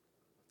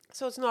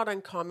 So it's not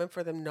uncommon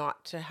for them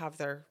not to have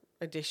their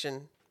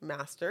addition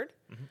mastered.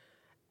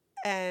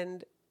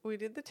 And we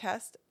did the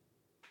test,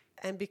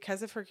 and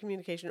because of her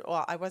communication,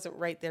 I wasn't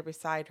right there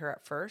beside her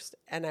at first,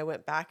 and I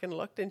went back and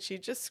looked, and she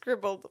just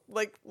scribbled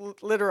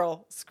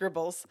literal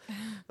scribbles.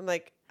 I'm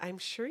like, I'm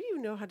sure you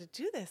know how to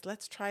do this,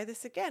 let's try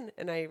this again.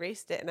 And I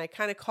erased it, and I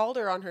kind of called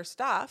her on her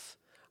stuff,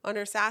 on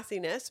her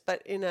sassiness,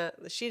 but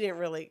she didn't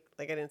really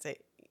I didn't say,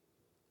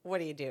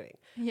 what are you doing?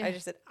 I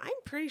just said, I'm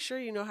pretty sure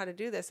you know how to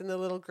do this. And the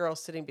little girl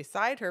sitting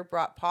beside her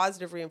brought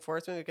positive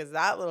reinforcement because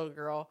that little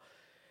girl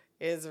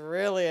is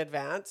really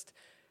advanced.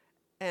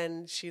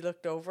 And she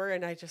looked over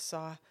and I just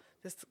saw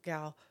this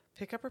gal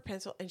pick up her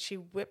pencil and she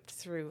whipped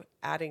through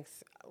adding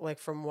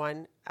from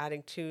 1,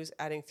 adding 2s,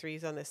 adding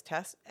 3s on this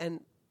test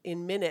and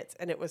in minutes,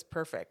 and it was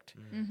perfect.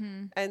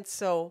 And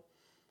so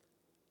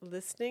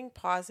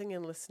pausing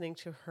and listening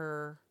to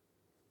her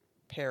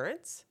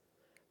parents,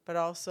 but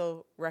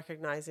also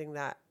recognizing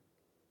that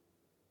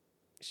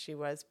she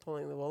was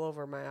pulling the wool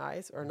over my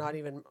eyes or not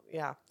even.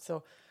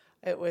 So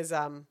it was,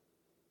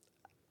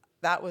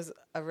 that was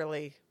a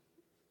really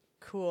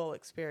cool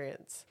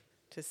experience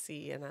to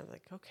see. And I'm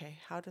like, okay,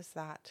 how does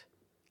that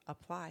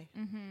apply?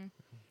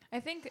 I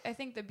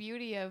think the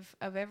beauty of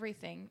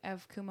everything,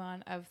 of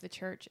Kumon, of the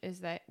church, is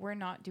that we're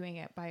not doing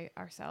it by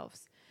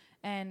ourselves.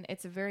 And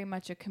it's very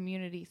much a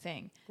community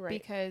thing. Right.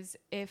 Because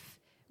if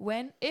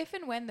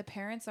and when the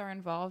parents are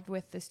involved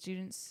with the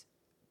students'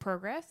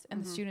 progress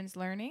and the students'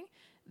 learning,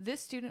 this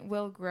student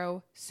will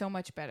grow so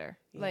much better.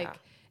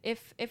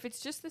 If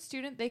it's just the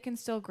student, they can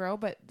still grow,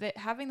 but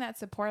having that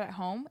support at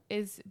home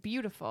is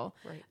beautiful.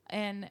 Right.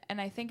 And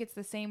I think it's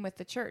the same with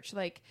the church.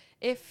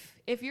 If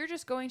you're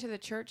just going to the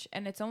church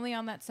and it's only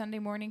on that Sunday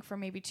morning for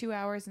maybe 2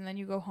 hours and then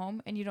you go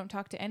home and you don't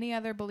talk to any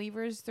other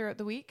believers throughout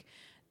the week,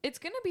 it's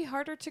going to be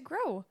harder to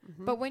grow.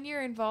 But when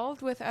you're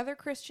involved with other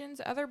Christians,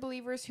 other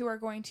believers who are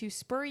going to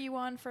spur you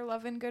on for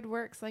love and good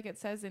works, like it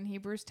says in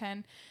Hebrews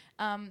 10,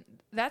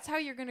 that's how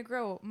you're going to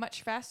grow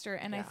much faster.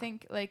 And I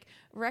think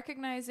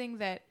recognizing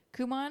that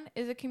Kumon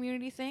is a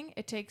community thing.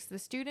 It takes the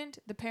student,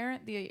 the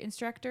parent, the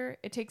instructor.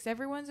 It takes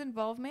everyone's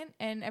involvement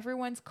and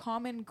everyone's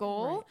common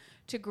goal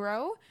to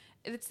grow.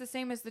 It's the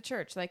same as the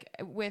church.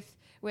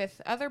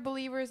 With other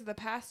believers, the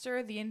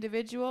pastor, the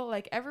individual,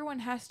 everyone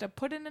has to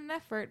put in an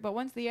effort. But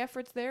once the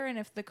effort's there and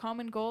if the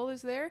common goal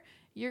is there,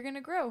 you're going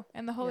to grow.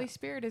 And the Holy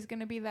Spirit is going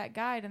to be that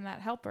guide and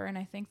that helper. And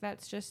I think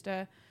that's just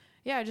a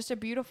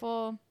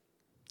beautiful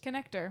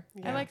connector.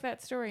 I like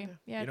that story.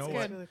 Yeah, it's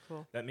good. Really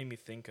cool. That made me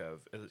think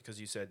of, because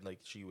you said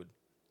she would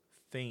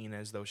feign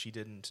as though she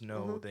didn't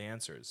know the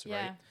answers,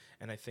 right?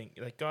 And I think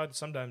God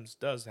sometimes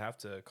does have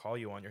to call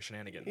you on your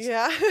shenanigans.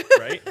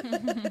 Right?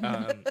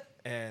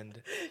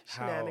 And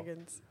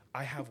shenanigans.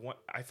 I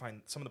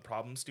find some of the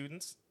problem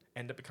students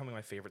end up becoming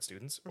my favorite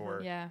students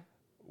or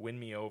win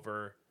me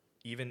over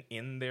even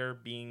in their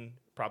being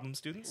problem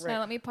students. Now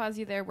let me pause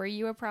you there. Were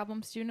you a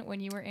problem student when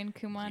you were in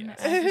Kumon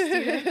as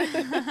a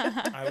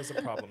student? I was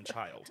a problem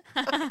child.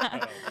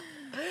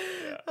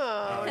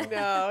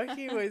 No,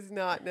 he was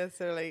not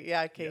necessarily.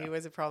 He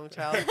was a problem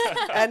child.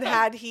 And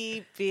had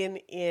he been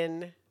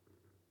in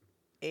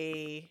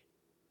a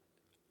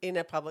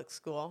public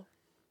school,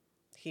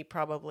 he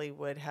probably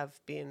would have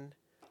been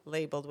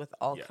labeled with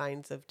all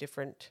kinds of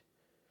different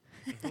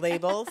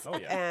labels. Oh,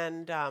 yeah.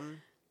 And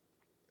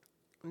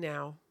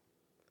now,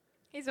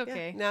 He's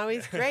okay. now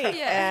he's great.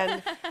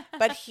 Yeah.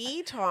 But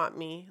he taught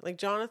me, like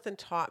Jonathan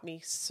taught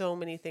me so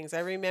many things. I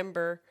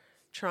remember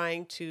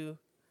trying to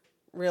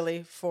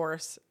really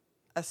force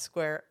a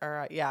square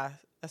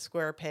a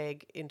square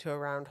peg into a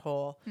round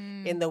hole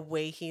in the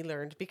way he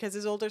learned, because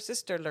his older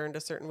sister learned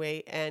a certain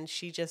way and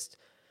she just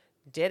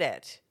did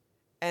it.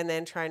 And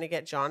then trying to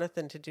get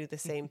Jonathan to do the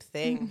same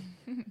thing.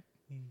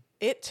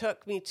 It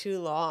took me too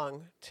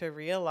long to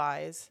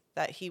realize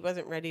that he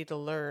wasn't ready to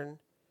learn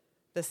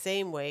the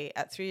same way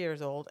at 3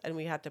 years old, and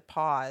we had to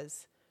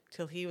pause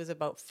till he was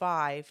about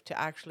 5 to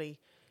actually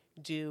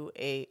do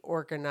a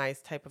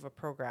organized type of a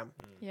program.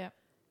 Yeah.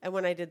 And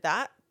when I did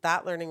that,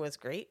 that learning was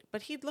great.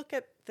 But he'd look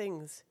at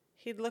things.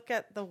 He'd look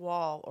at the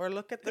wall or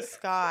look at the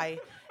sky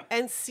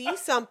and see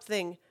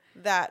something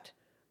that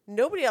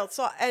nobody else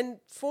saw and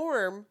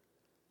form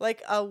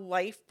like a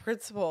life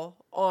principle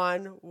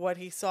on what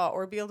he saw,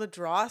 or be able to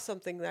draw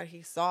something that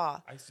he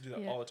saw. I used to do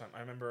that all the time.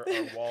 I remember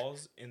our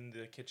walls in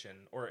the kitchen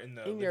or in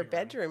the In your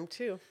bedroom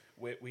too.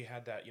 We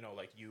had that,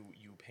 like you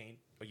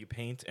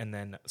paint and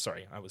then,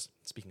 sorry, I was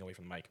speaking away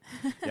from the mic.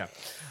 Yeah.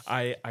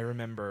 I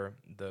remember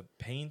the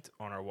paint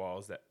on our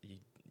walls that you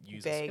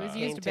use. Bag It was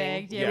painting. used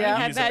bagged. Yeah, Yeah,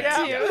 we had use a that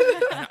bag,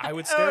 too. And I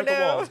would stare Oh, at the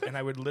no. walls and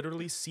I would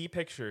literally see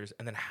pictures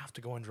and then have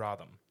to go and draw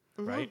them.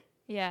 Right?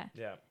 Yeah.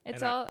 Yeah.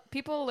 It's And all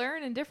people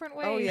learn in different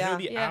ways. Oh, yeah. there'd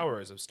be Yeah.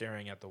 hours of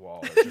staring at the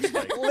wall. And just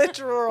like,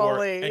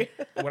 Literally.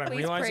 and what I'm Please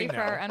realizing pray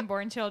for our now,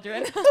 unborn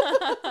children.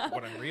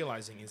 what I'm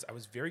realizing is I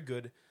was very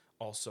good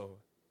also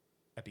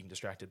at being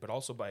distracted, but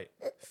also by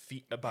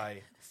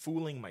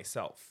fooling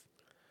myself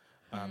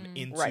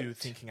into Right.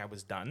 thinking I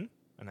was done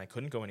and I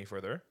couldn't go any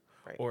further,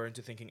 Right. or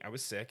into thinking I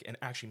was sick and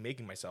actually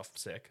making myself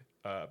sick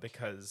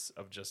because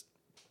of just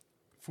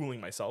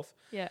fooling myself.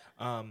 Yeah.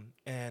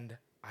 And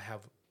I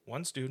have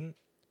one student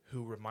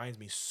who reminds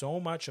me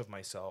so much of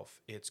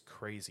myself. It's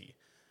crazy.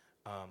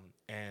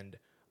 And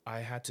I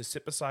had to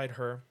sit beside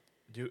her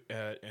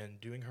and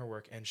doing her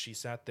work, and she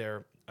sat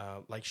there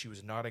like she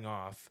was nodding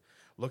off,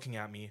 looking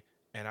at me,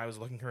 and I was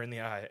looking her in the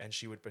eye, and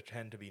she would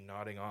pretend to be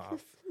nodding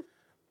off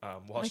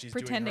while Like she's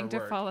pretending doing her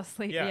to work. fall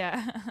asleep. Yeah.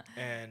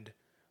 Yeah.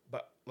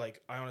 But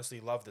like, I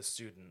honestly love this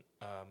student.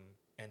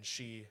 And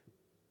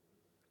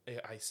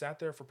I sat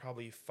there for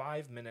probably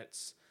 5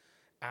 minutes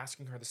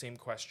asking her the same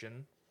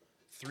question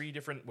 3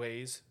 different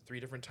ways, 3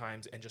 different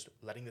times, and just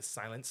letting the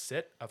silence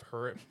sit of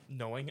her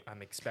knowing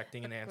I'm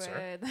expecting an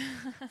answer.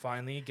 Good.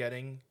 Finally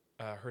getting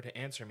her to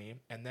answer me.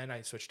 And then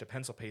I switched to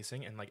pencil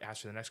pacing and like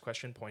asked her the next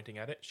question, pointing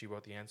at it. She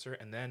wrote the answer.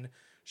 And then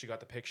she got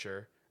the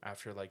picture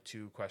after like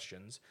 2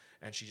 questions,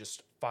 and she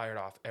just fired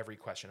off every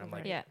question. I'm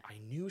like, Yeah. I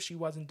knew she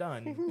wasn't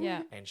done.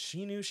 Yeah. And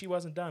she knew she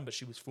wasn't done, but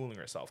she was fooling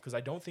herself, because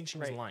I don't think she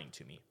was Right. lying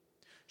to me.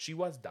 She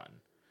was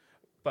done,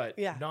 but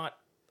Yeah. not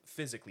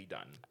physically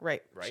done.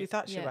 Right. Right? She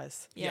thought she Yeah.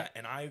 was Yeah.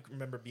 And I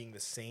remember being the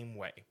same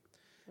way.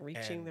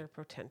 reaching And- their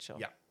potential.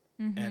 Yeah.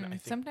 And I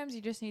think Sometimes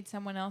you just need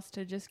someone else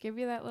to just give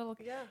you that little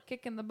Yeah.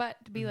 kick in the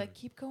butt to be like,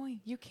 keep going.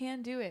 You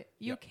can do it.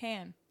 You Yep.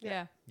 can. Yeah.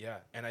 Yeah. Yeah,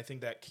 and I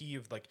think that key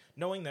of like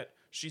knowing that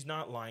she's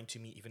not lying to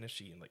me, even if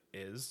she like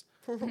is.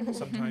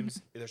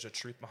 Sometimes there's a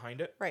truth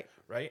behind it, Right.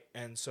 right?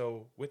 And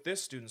so with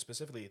this student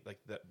specifically, like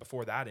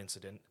before that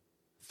incident,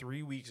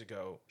 3 weeks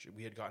ago,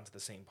 we had gotten to the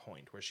same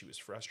point where she was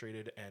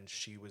frustrated, and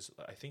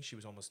I think she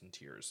was almost in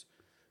tears,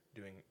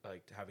 doing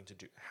like having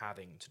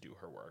to do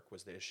her work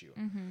was the issue.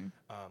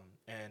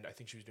 And I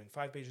think she was doing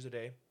 5 pages a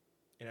day.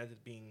 It ended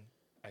up being,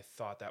 I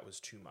thought that was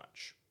too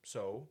much,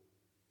 so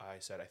I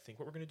said, I think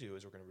what we're going to do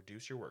is we're going to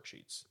reduce your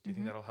worksheets. Do you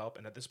think that'll help?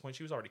 And at this point,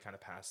 she was already kind of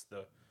past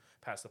the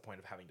point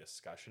of having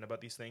discussion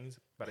about these things,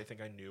 but I think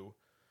I knew.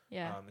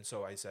 Yeah. And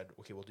so I said,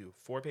 okay, we'll do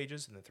 4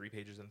 pages and then 3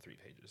 pages and 3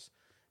 pages,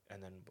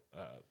 and then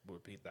we'll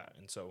repeat that.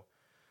 And so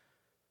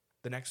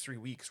the next 3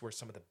 weeks were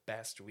some of the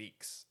best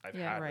weeks I've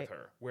Yeah. had Right. with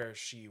her, where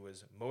she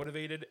was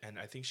motivated, and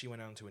I think she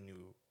went on to a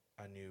new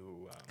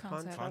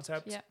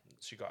concept. Yeah.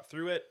 She got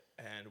through it,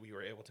 and we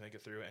were able to make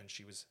it through, and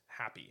she was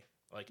happy.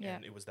 Yeah.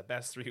 And it was the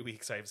best 3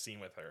 weeks I've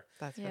seen with her.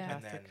 That's Yeah. And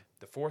fantastic. then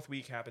the 4th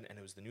week happened, and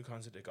it was the new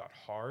concept. It got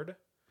hard,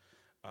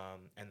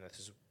 and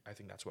I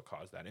think that's what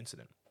caused that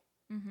incident.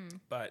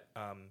 But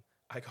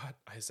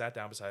I sat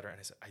down beside her and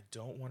I said, I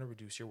don't want to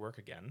reduce your work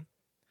again.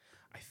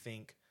 I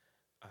think,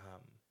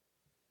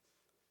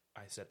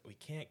 I said, we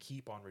can't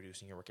keep on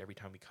reducing your work every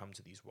time we come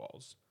to these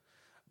walls.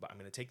 But I'm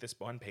going to take this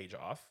 1 page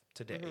off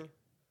today.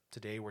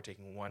 Today we're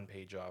taking 1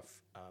 page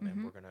off,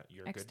 and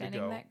you're Extending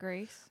good to go. that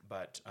grace.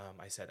 But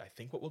I said, I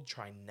think what we'll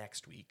try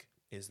next week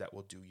is that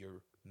we'll do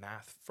your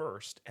math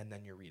first and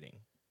then your reading.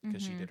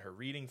 Because she did her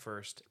reading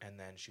first, and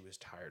then she was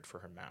tired for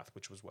her math,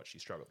 which was what she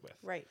struggled with.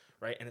 Right.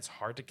 Right. And it's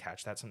hard to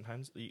catch that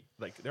sometimes.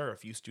 Like, there are a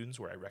few students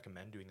where I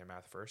recommend doing their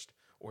math first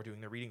or doing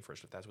their reading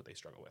first if that's what they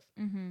struggle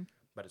with.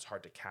 But it's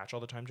hard to catch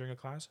all the time during a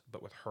class.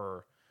 But with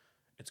her,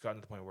 it's gotten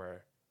to the point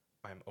where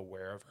I'm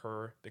aware of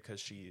her because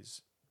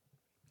she's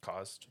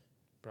caused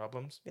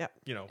problems. Yep.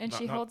 And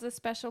she holds a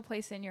special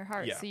place in your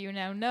heart. Yeah. So you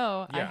now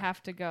know I Yeah.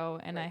 have to go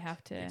and I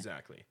have to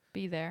Exactly.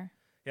 be there.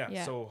 Yeah.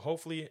 Yeah. So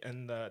hopefully,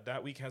 and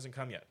that week hasn't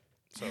come yet.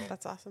 So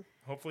That's awesome.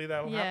 hopefully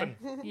that'll Yeah.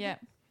 happen. Yeah.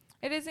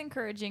 It is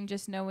encouraging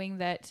just knowing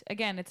that,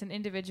 again, it's an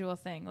individual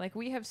thing. Like,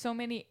 we have so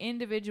many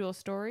individual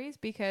stories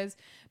because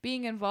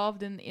being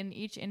involved in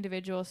each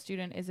individual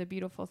student is a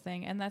beautiful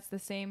thing. And that's the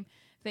same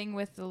thing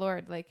with the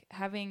Lord, like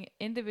having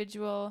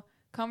individual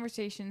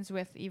conversations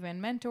with even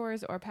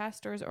mentors or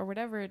pastors or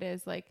whatever it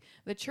is. Like,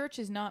 the church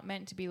is not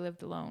meant to be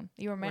lived alone.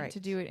 You are meant to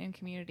Right. do it in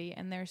community.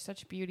 And there's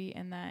such beauty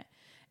in that.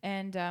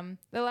 And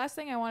the last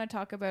thing I want to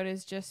talk about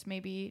is just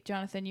maybe,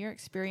 Jonathan, your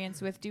experience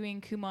with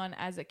doing kumon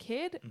as a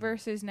kid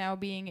versus now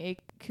being a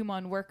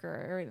kumon worker,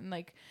 or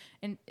like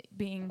in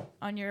being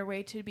on your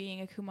way to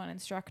being a kumon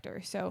instructor.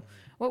 So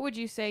what would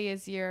you say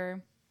is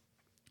your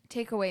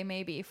takeaway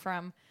maybe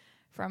from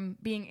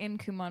being in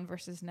kumon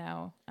versus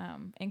now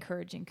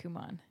encouraging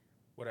kumon?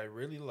 What I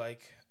really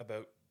like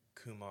about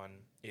kumon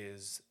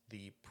is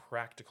the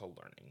practical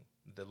learning,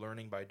 the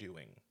learning by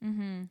doing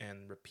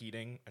and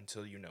repeating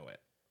until you know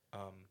it.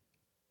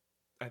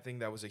 I think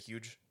that was a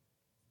huge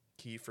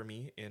key for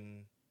me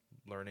in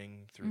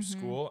learning through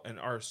school, and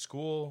our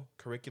school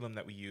curriculum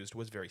that we used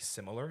was very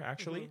similar,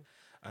 actually.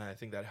 I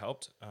think that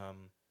helped.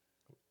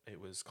 It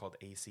was called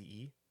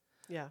ACE,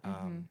 Yeah.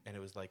 and it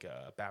was like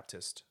a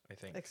Baptist, I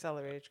think.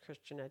 Accelerated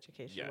Christian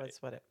Education Yeah.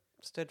 was what it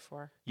stood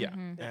for. Yeah,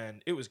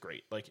 and it was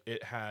great. Like,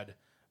 it had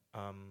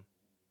a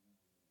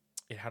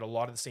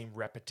lot of the same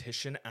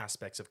repetition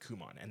aspects of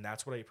kumon, and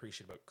that's what I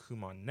appreciate about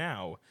kumon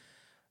now.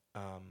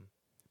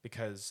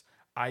 Because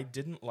I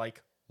didn't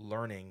like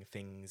learning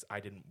things I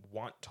didn't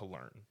want to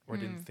learn or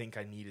didn't think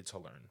I needed to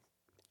learn.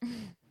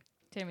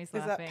 Tammy's Is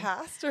that laughing.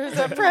 past or is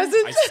that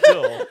present?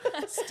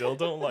 I still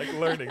don't like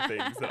learning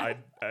things that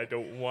I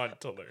don't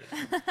want to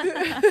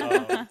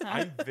learn.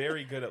 I'm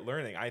very good at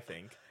learning, I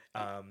think.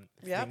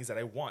 Yep. Things that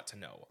I want to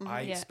know.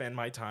 I Yeah. spend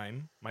my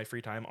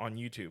free time on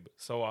YouTube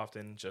so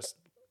often, just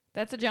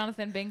That's a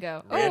Jonathan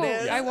bingo. It Oh,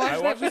 is. I I watched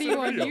that watched this video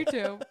on video.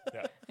 YouTube.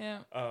 yeah.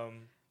 Yeah.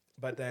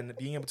 But then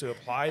being able to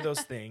apply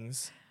those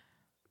things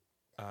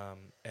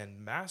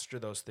and master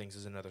those things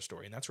is another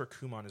story. And that's where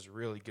kumon is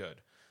really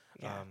good.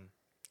 Yeah.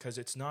 Because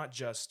it's not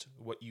just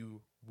what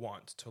you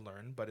want to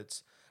learn, but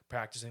it's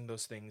practicing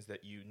those things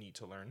that you need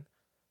to learn.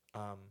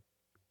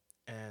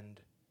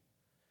 And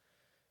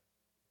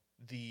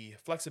the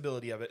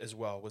flexibility of it as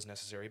well was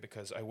necessary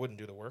because I wouldn't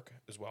do the work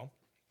as well.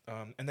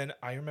 And then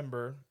I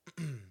remember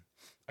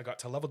I got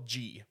to level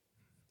G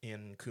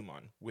in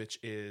kumon, which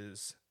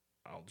is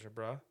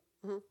algebra.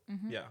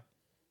 Yeah.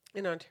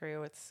 In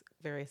Ontario, it's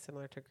very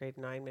similar to grade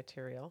 9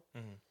 material.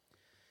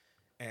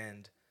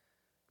 And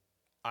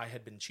I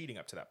had been cheating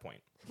up to that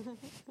point.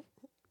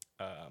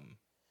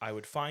 I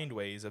would find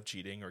ways of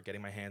cheating or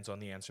getting my hands on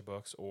the answer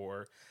books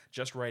or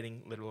just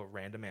writing little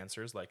random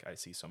answers like I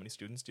see so many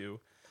students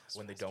do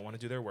when they don't want to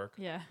do their work.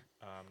 Yeah.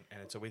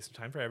 And it's a waste of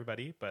time for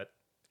everybody, but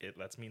it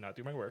lets me not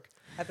do my work.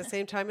 At the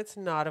same time, it's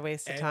not a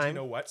waste of And time. you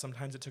know what?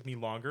 Sometimes it took me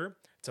longer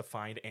to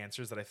find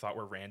answers that I thought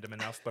were random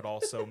enough, but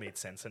also made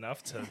sense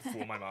enough to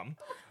fool my mom.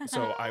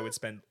 So I would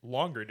spend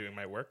longer doing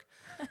my work.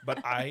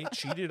 But I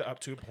cheated up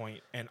to a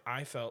point, and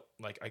I felt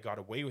like I got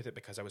away with it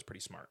because I was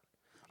pretty smart.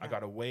 I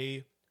got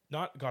away,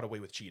 not got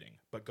away with cheating,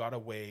 but got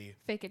away.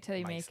 Fake it till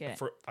you make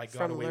it. I got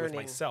From away with learning.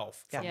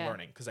 myself from Yeah.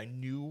 learning because I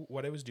knew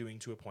what I was doing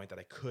to a point that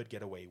I could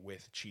get away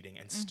with cheating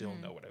and still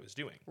know what I was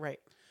doing. Right.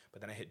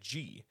 But then I hit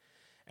G,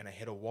 and I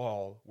hit a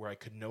wall where I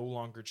could no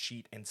longer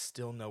cheat and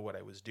still know what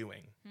I was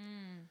doing.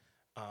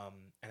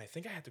 And I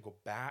think I had to go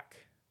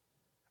back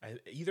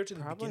either to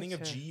the Probably beginning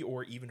of to- G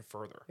or even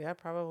further. Yeah,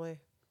 probably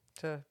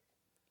to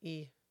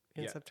E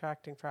in Yeah.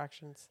 subtracting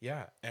fractions.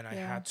 Yeah, and I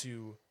Yeah. had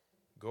to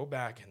go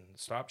back and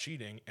stop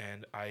cheating.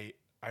 And I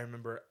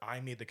remember I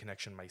made the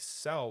connection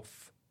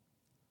myself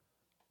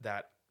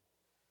that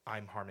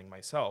I'm harming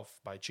myself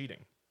by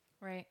cheating.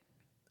 Right.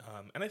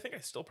 And I think I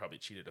still probably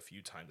cheated a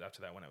few times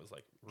after that when I was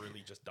like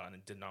really just done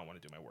and did not want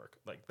to do my work.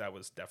 Like that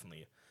was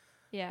definitely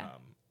Yeah.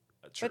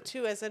 true. But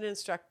too, as an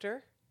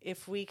instructor,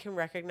 if we can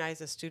recognize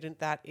a student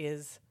that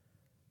is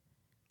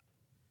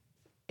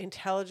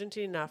intelligent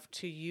enough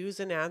to use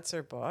an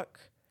answer book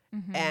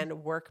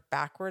and work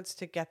backwards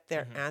to get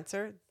their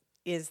answer,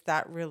 is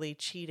that really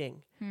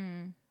cheating?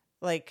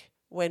 Like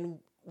when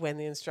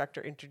the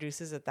instructor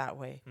introduces it that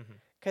way.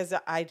 Because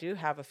I do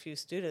have a few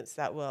students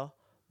that will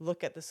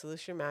look at the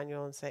solution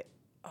manual and say,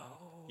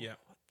 oh, Yeah.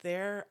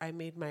 there I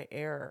made my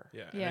error.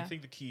 Yeah, and I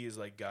think the key is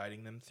like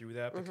guiding them through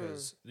that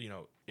because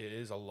it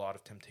is a lot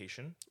of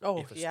temptation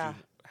if a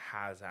student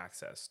has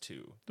access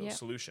to those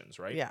solutions,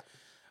 right? Yeah.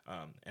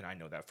 And I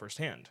know that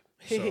firsthand.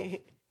 So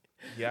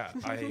yeah,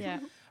 Yeah.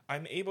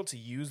 I'm able to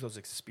use those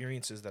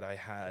experiences that I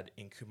had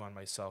in kumon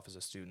myself as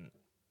a student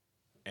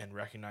and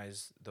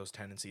recognize those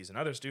tendencies in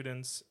other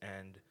students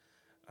and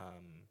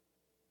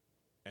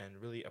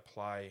really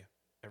apply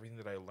everything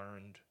that I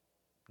learned,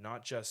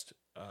 not just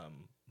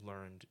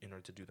learned in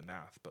order to do the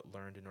math, but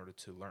learned in order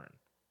to learn.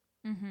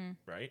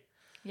 Right?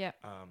 Yeah.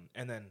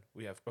 And then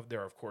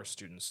there are of course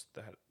students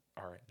that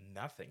are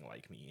nothing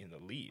like me in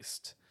the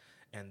least,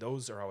 and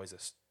those are always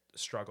a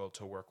struggle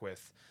to work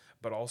with,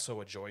 but also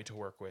a joy to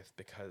work with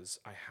because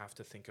I have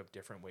to think of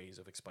different ways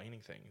of explaining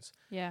things.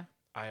 Yeah.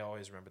 I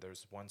always remember there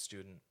was one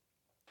student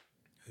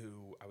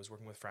who I was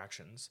working with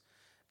fractions,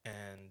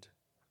 and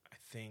I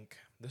think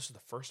this was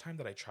the first time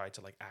that I tried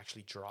to like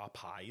actually draw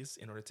pies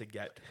in order to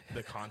get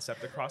the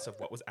concept across of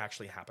what was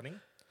actually happening.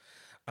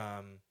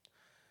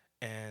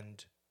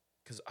 And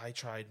because I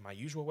tried my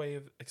usual way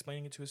of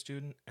explaining it to a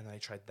student, and then I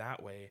tried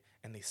that way,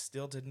 and they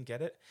still didn't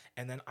get it.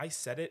 And then I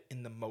said it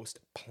in the most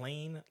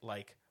plain,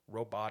 like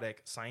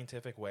robotic,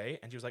 scientific way,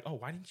 and she was like, "Oh,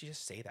 why didn't you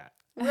just say that?"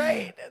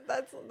 Right.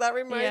 That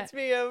reminds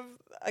me of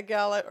a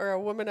gal or a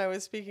woman I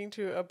was speaking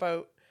to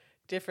about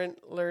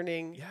different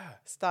learning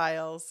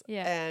styles.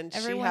 Yeah. And she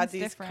Everyone's had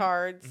these different.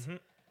 cards,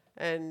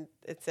 and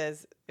it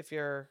says if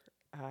you're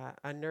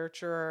a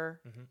nurturer,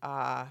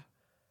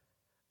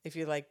 if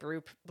you like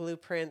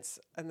blueprints,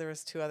 and there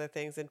was 2 other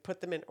things, and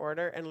put them in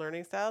order and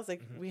learning styles.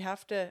 Like we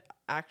have to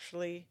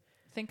actually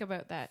Think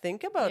about that. that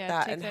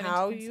take and that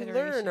how into you learn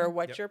consideration. or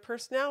what your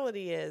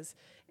personality is.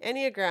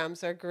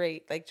 Enneagrams are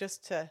great, like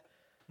just to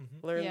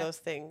learn those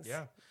things.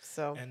 Yeah.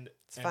 So And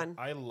it's fun.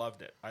 I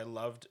loved it. I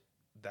loved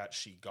that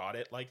she got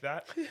it like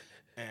that.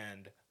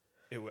 And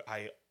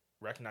I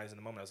recognized in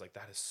the moment, I was like,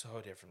 that is so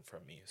different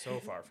from me,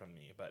 so far from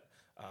me. But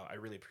I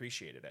really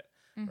appreciated it.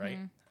 Right.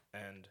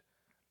 And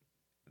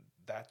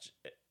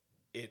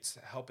it's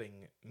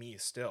helping me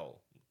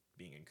still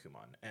being in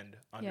kumon and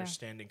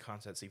understanding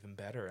concepts even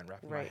better and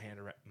wrapping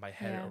my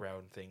head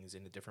around things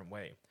in a different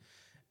way.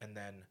 And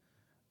then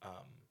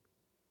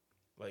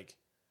like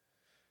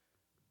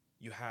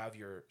you have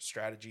your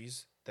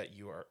strategies that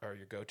you are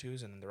your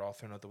go-tos, and they're all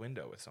thrown out the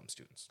window with some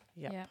students.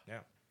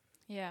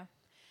 Yeah.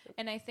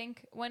 And I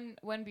think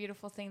one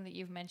beautiful thing that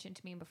you've mentioned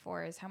to me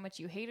before is how much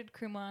you hated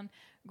kumon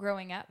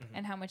growing up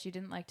and how much you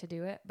didn't like to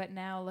do it. But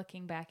now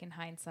looking back in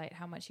hindsight,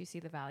 how much you see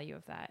the value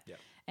of that. Yeah.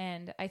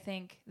 And I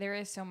think there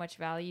is so much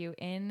value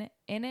in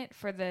it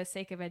for the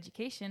sake of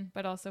education,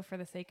 but also for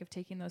the sake of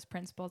taking those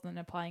principles and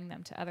applying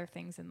them to other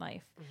things in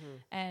life.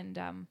 And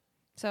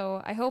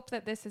so I hope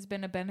that this has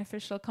been a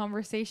beneficial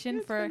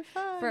conversation for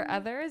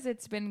others.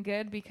 It's been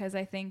good because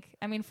I think,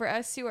 I mean, for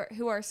us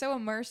who are so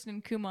immersed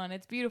in kumon,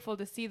 it's beautiful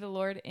to see the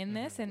Lord in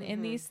this and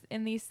in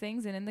these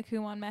things and in the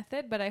kumon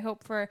method. But I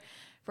hope for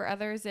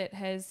others, it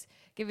has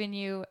given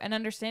you an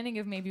understanding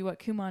of maybe what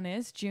kumon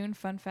is. June,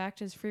 fun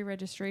fact, is free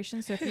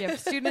registration. So if you have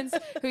students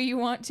who you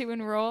want to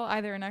enroll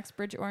either in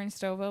Uxbridge or in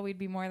Stouffville, we'd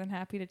be more than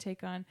happy to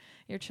take on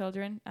your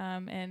children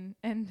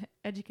and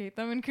educate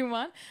them in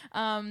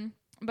kumon.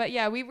 But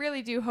yeah, we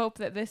really do hope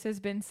that this has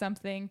been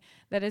something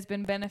that has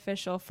been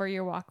beneficial for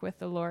your walk with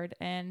the Lord,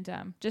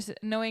 and just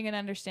knowing and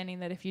understanding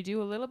that if you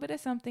do a little bit of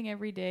something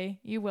every day,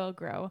 you will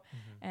grow.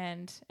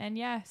 And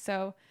yeah,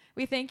 so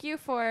we thank you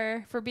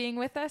for being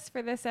with us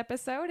for this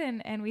episode,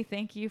 and we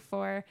thank you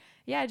for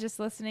just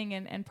listening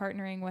and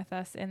partnering with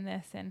us in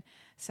this. And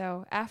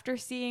so after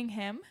seeing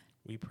him,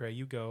 we pray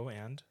you go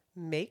and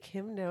make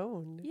him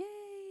known. Yay!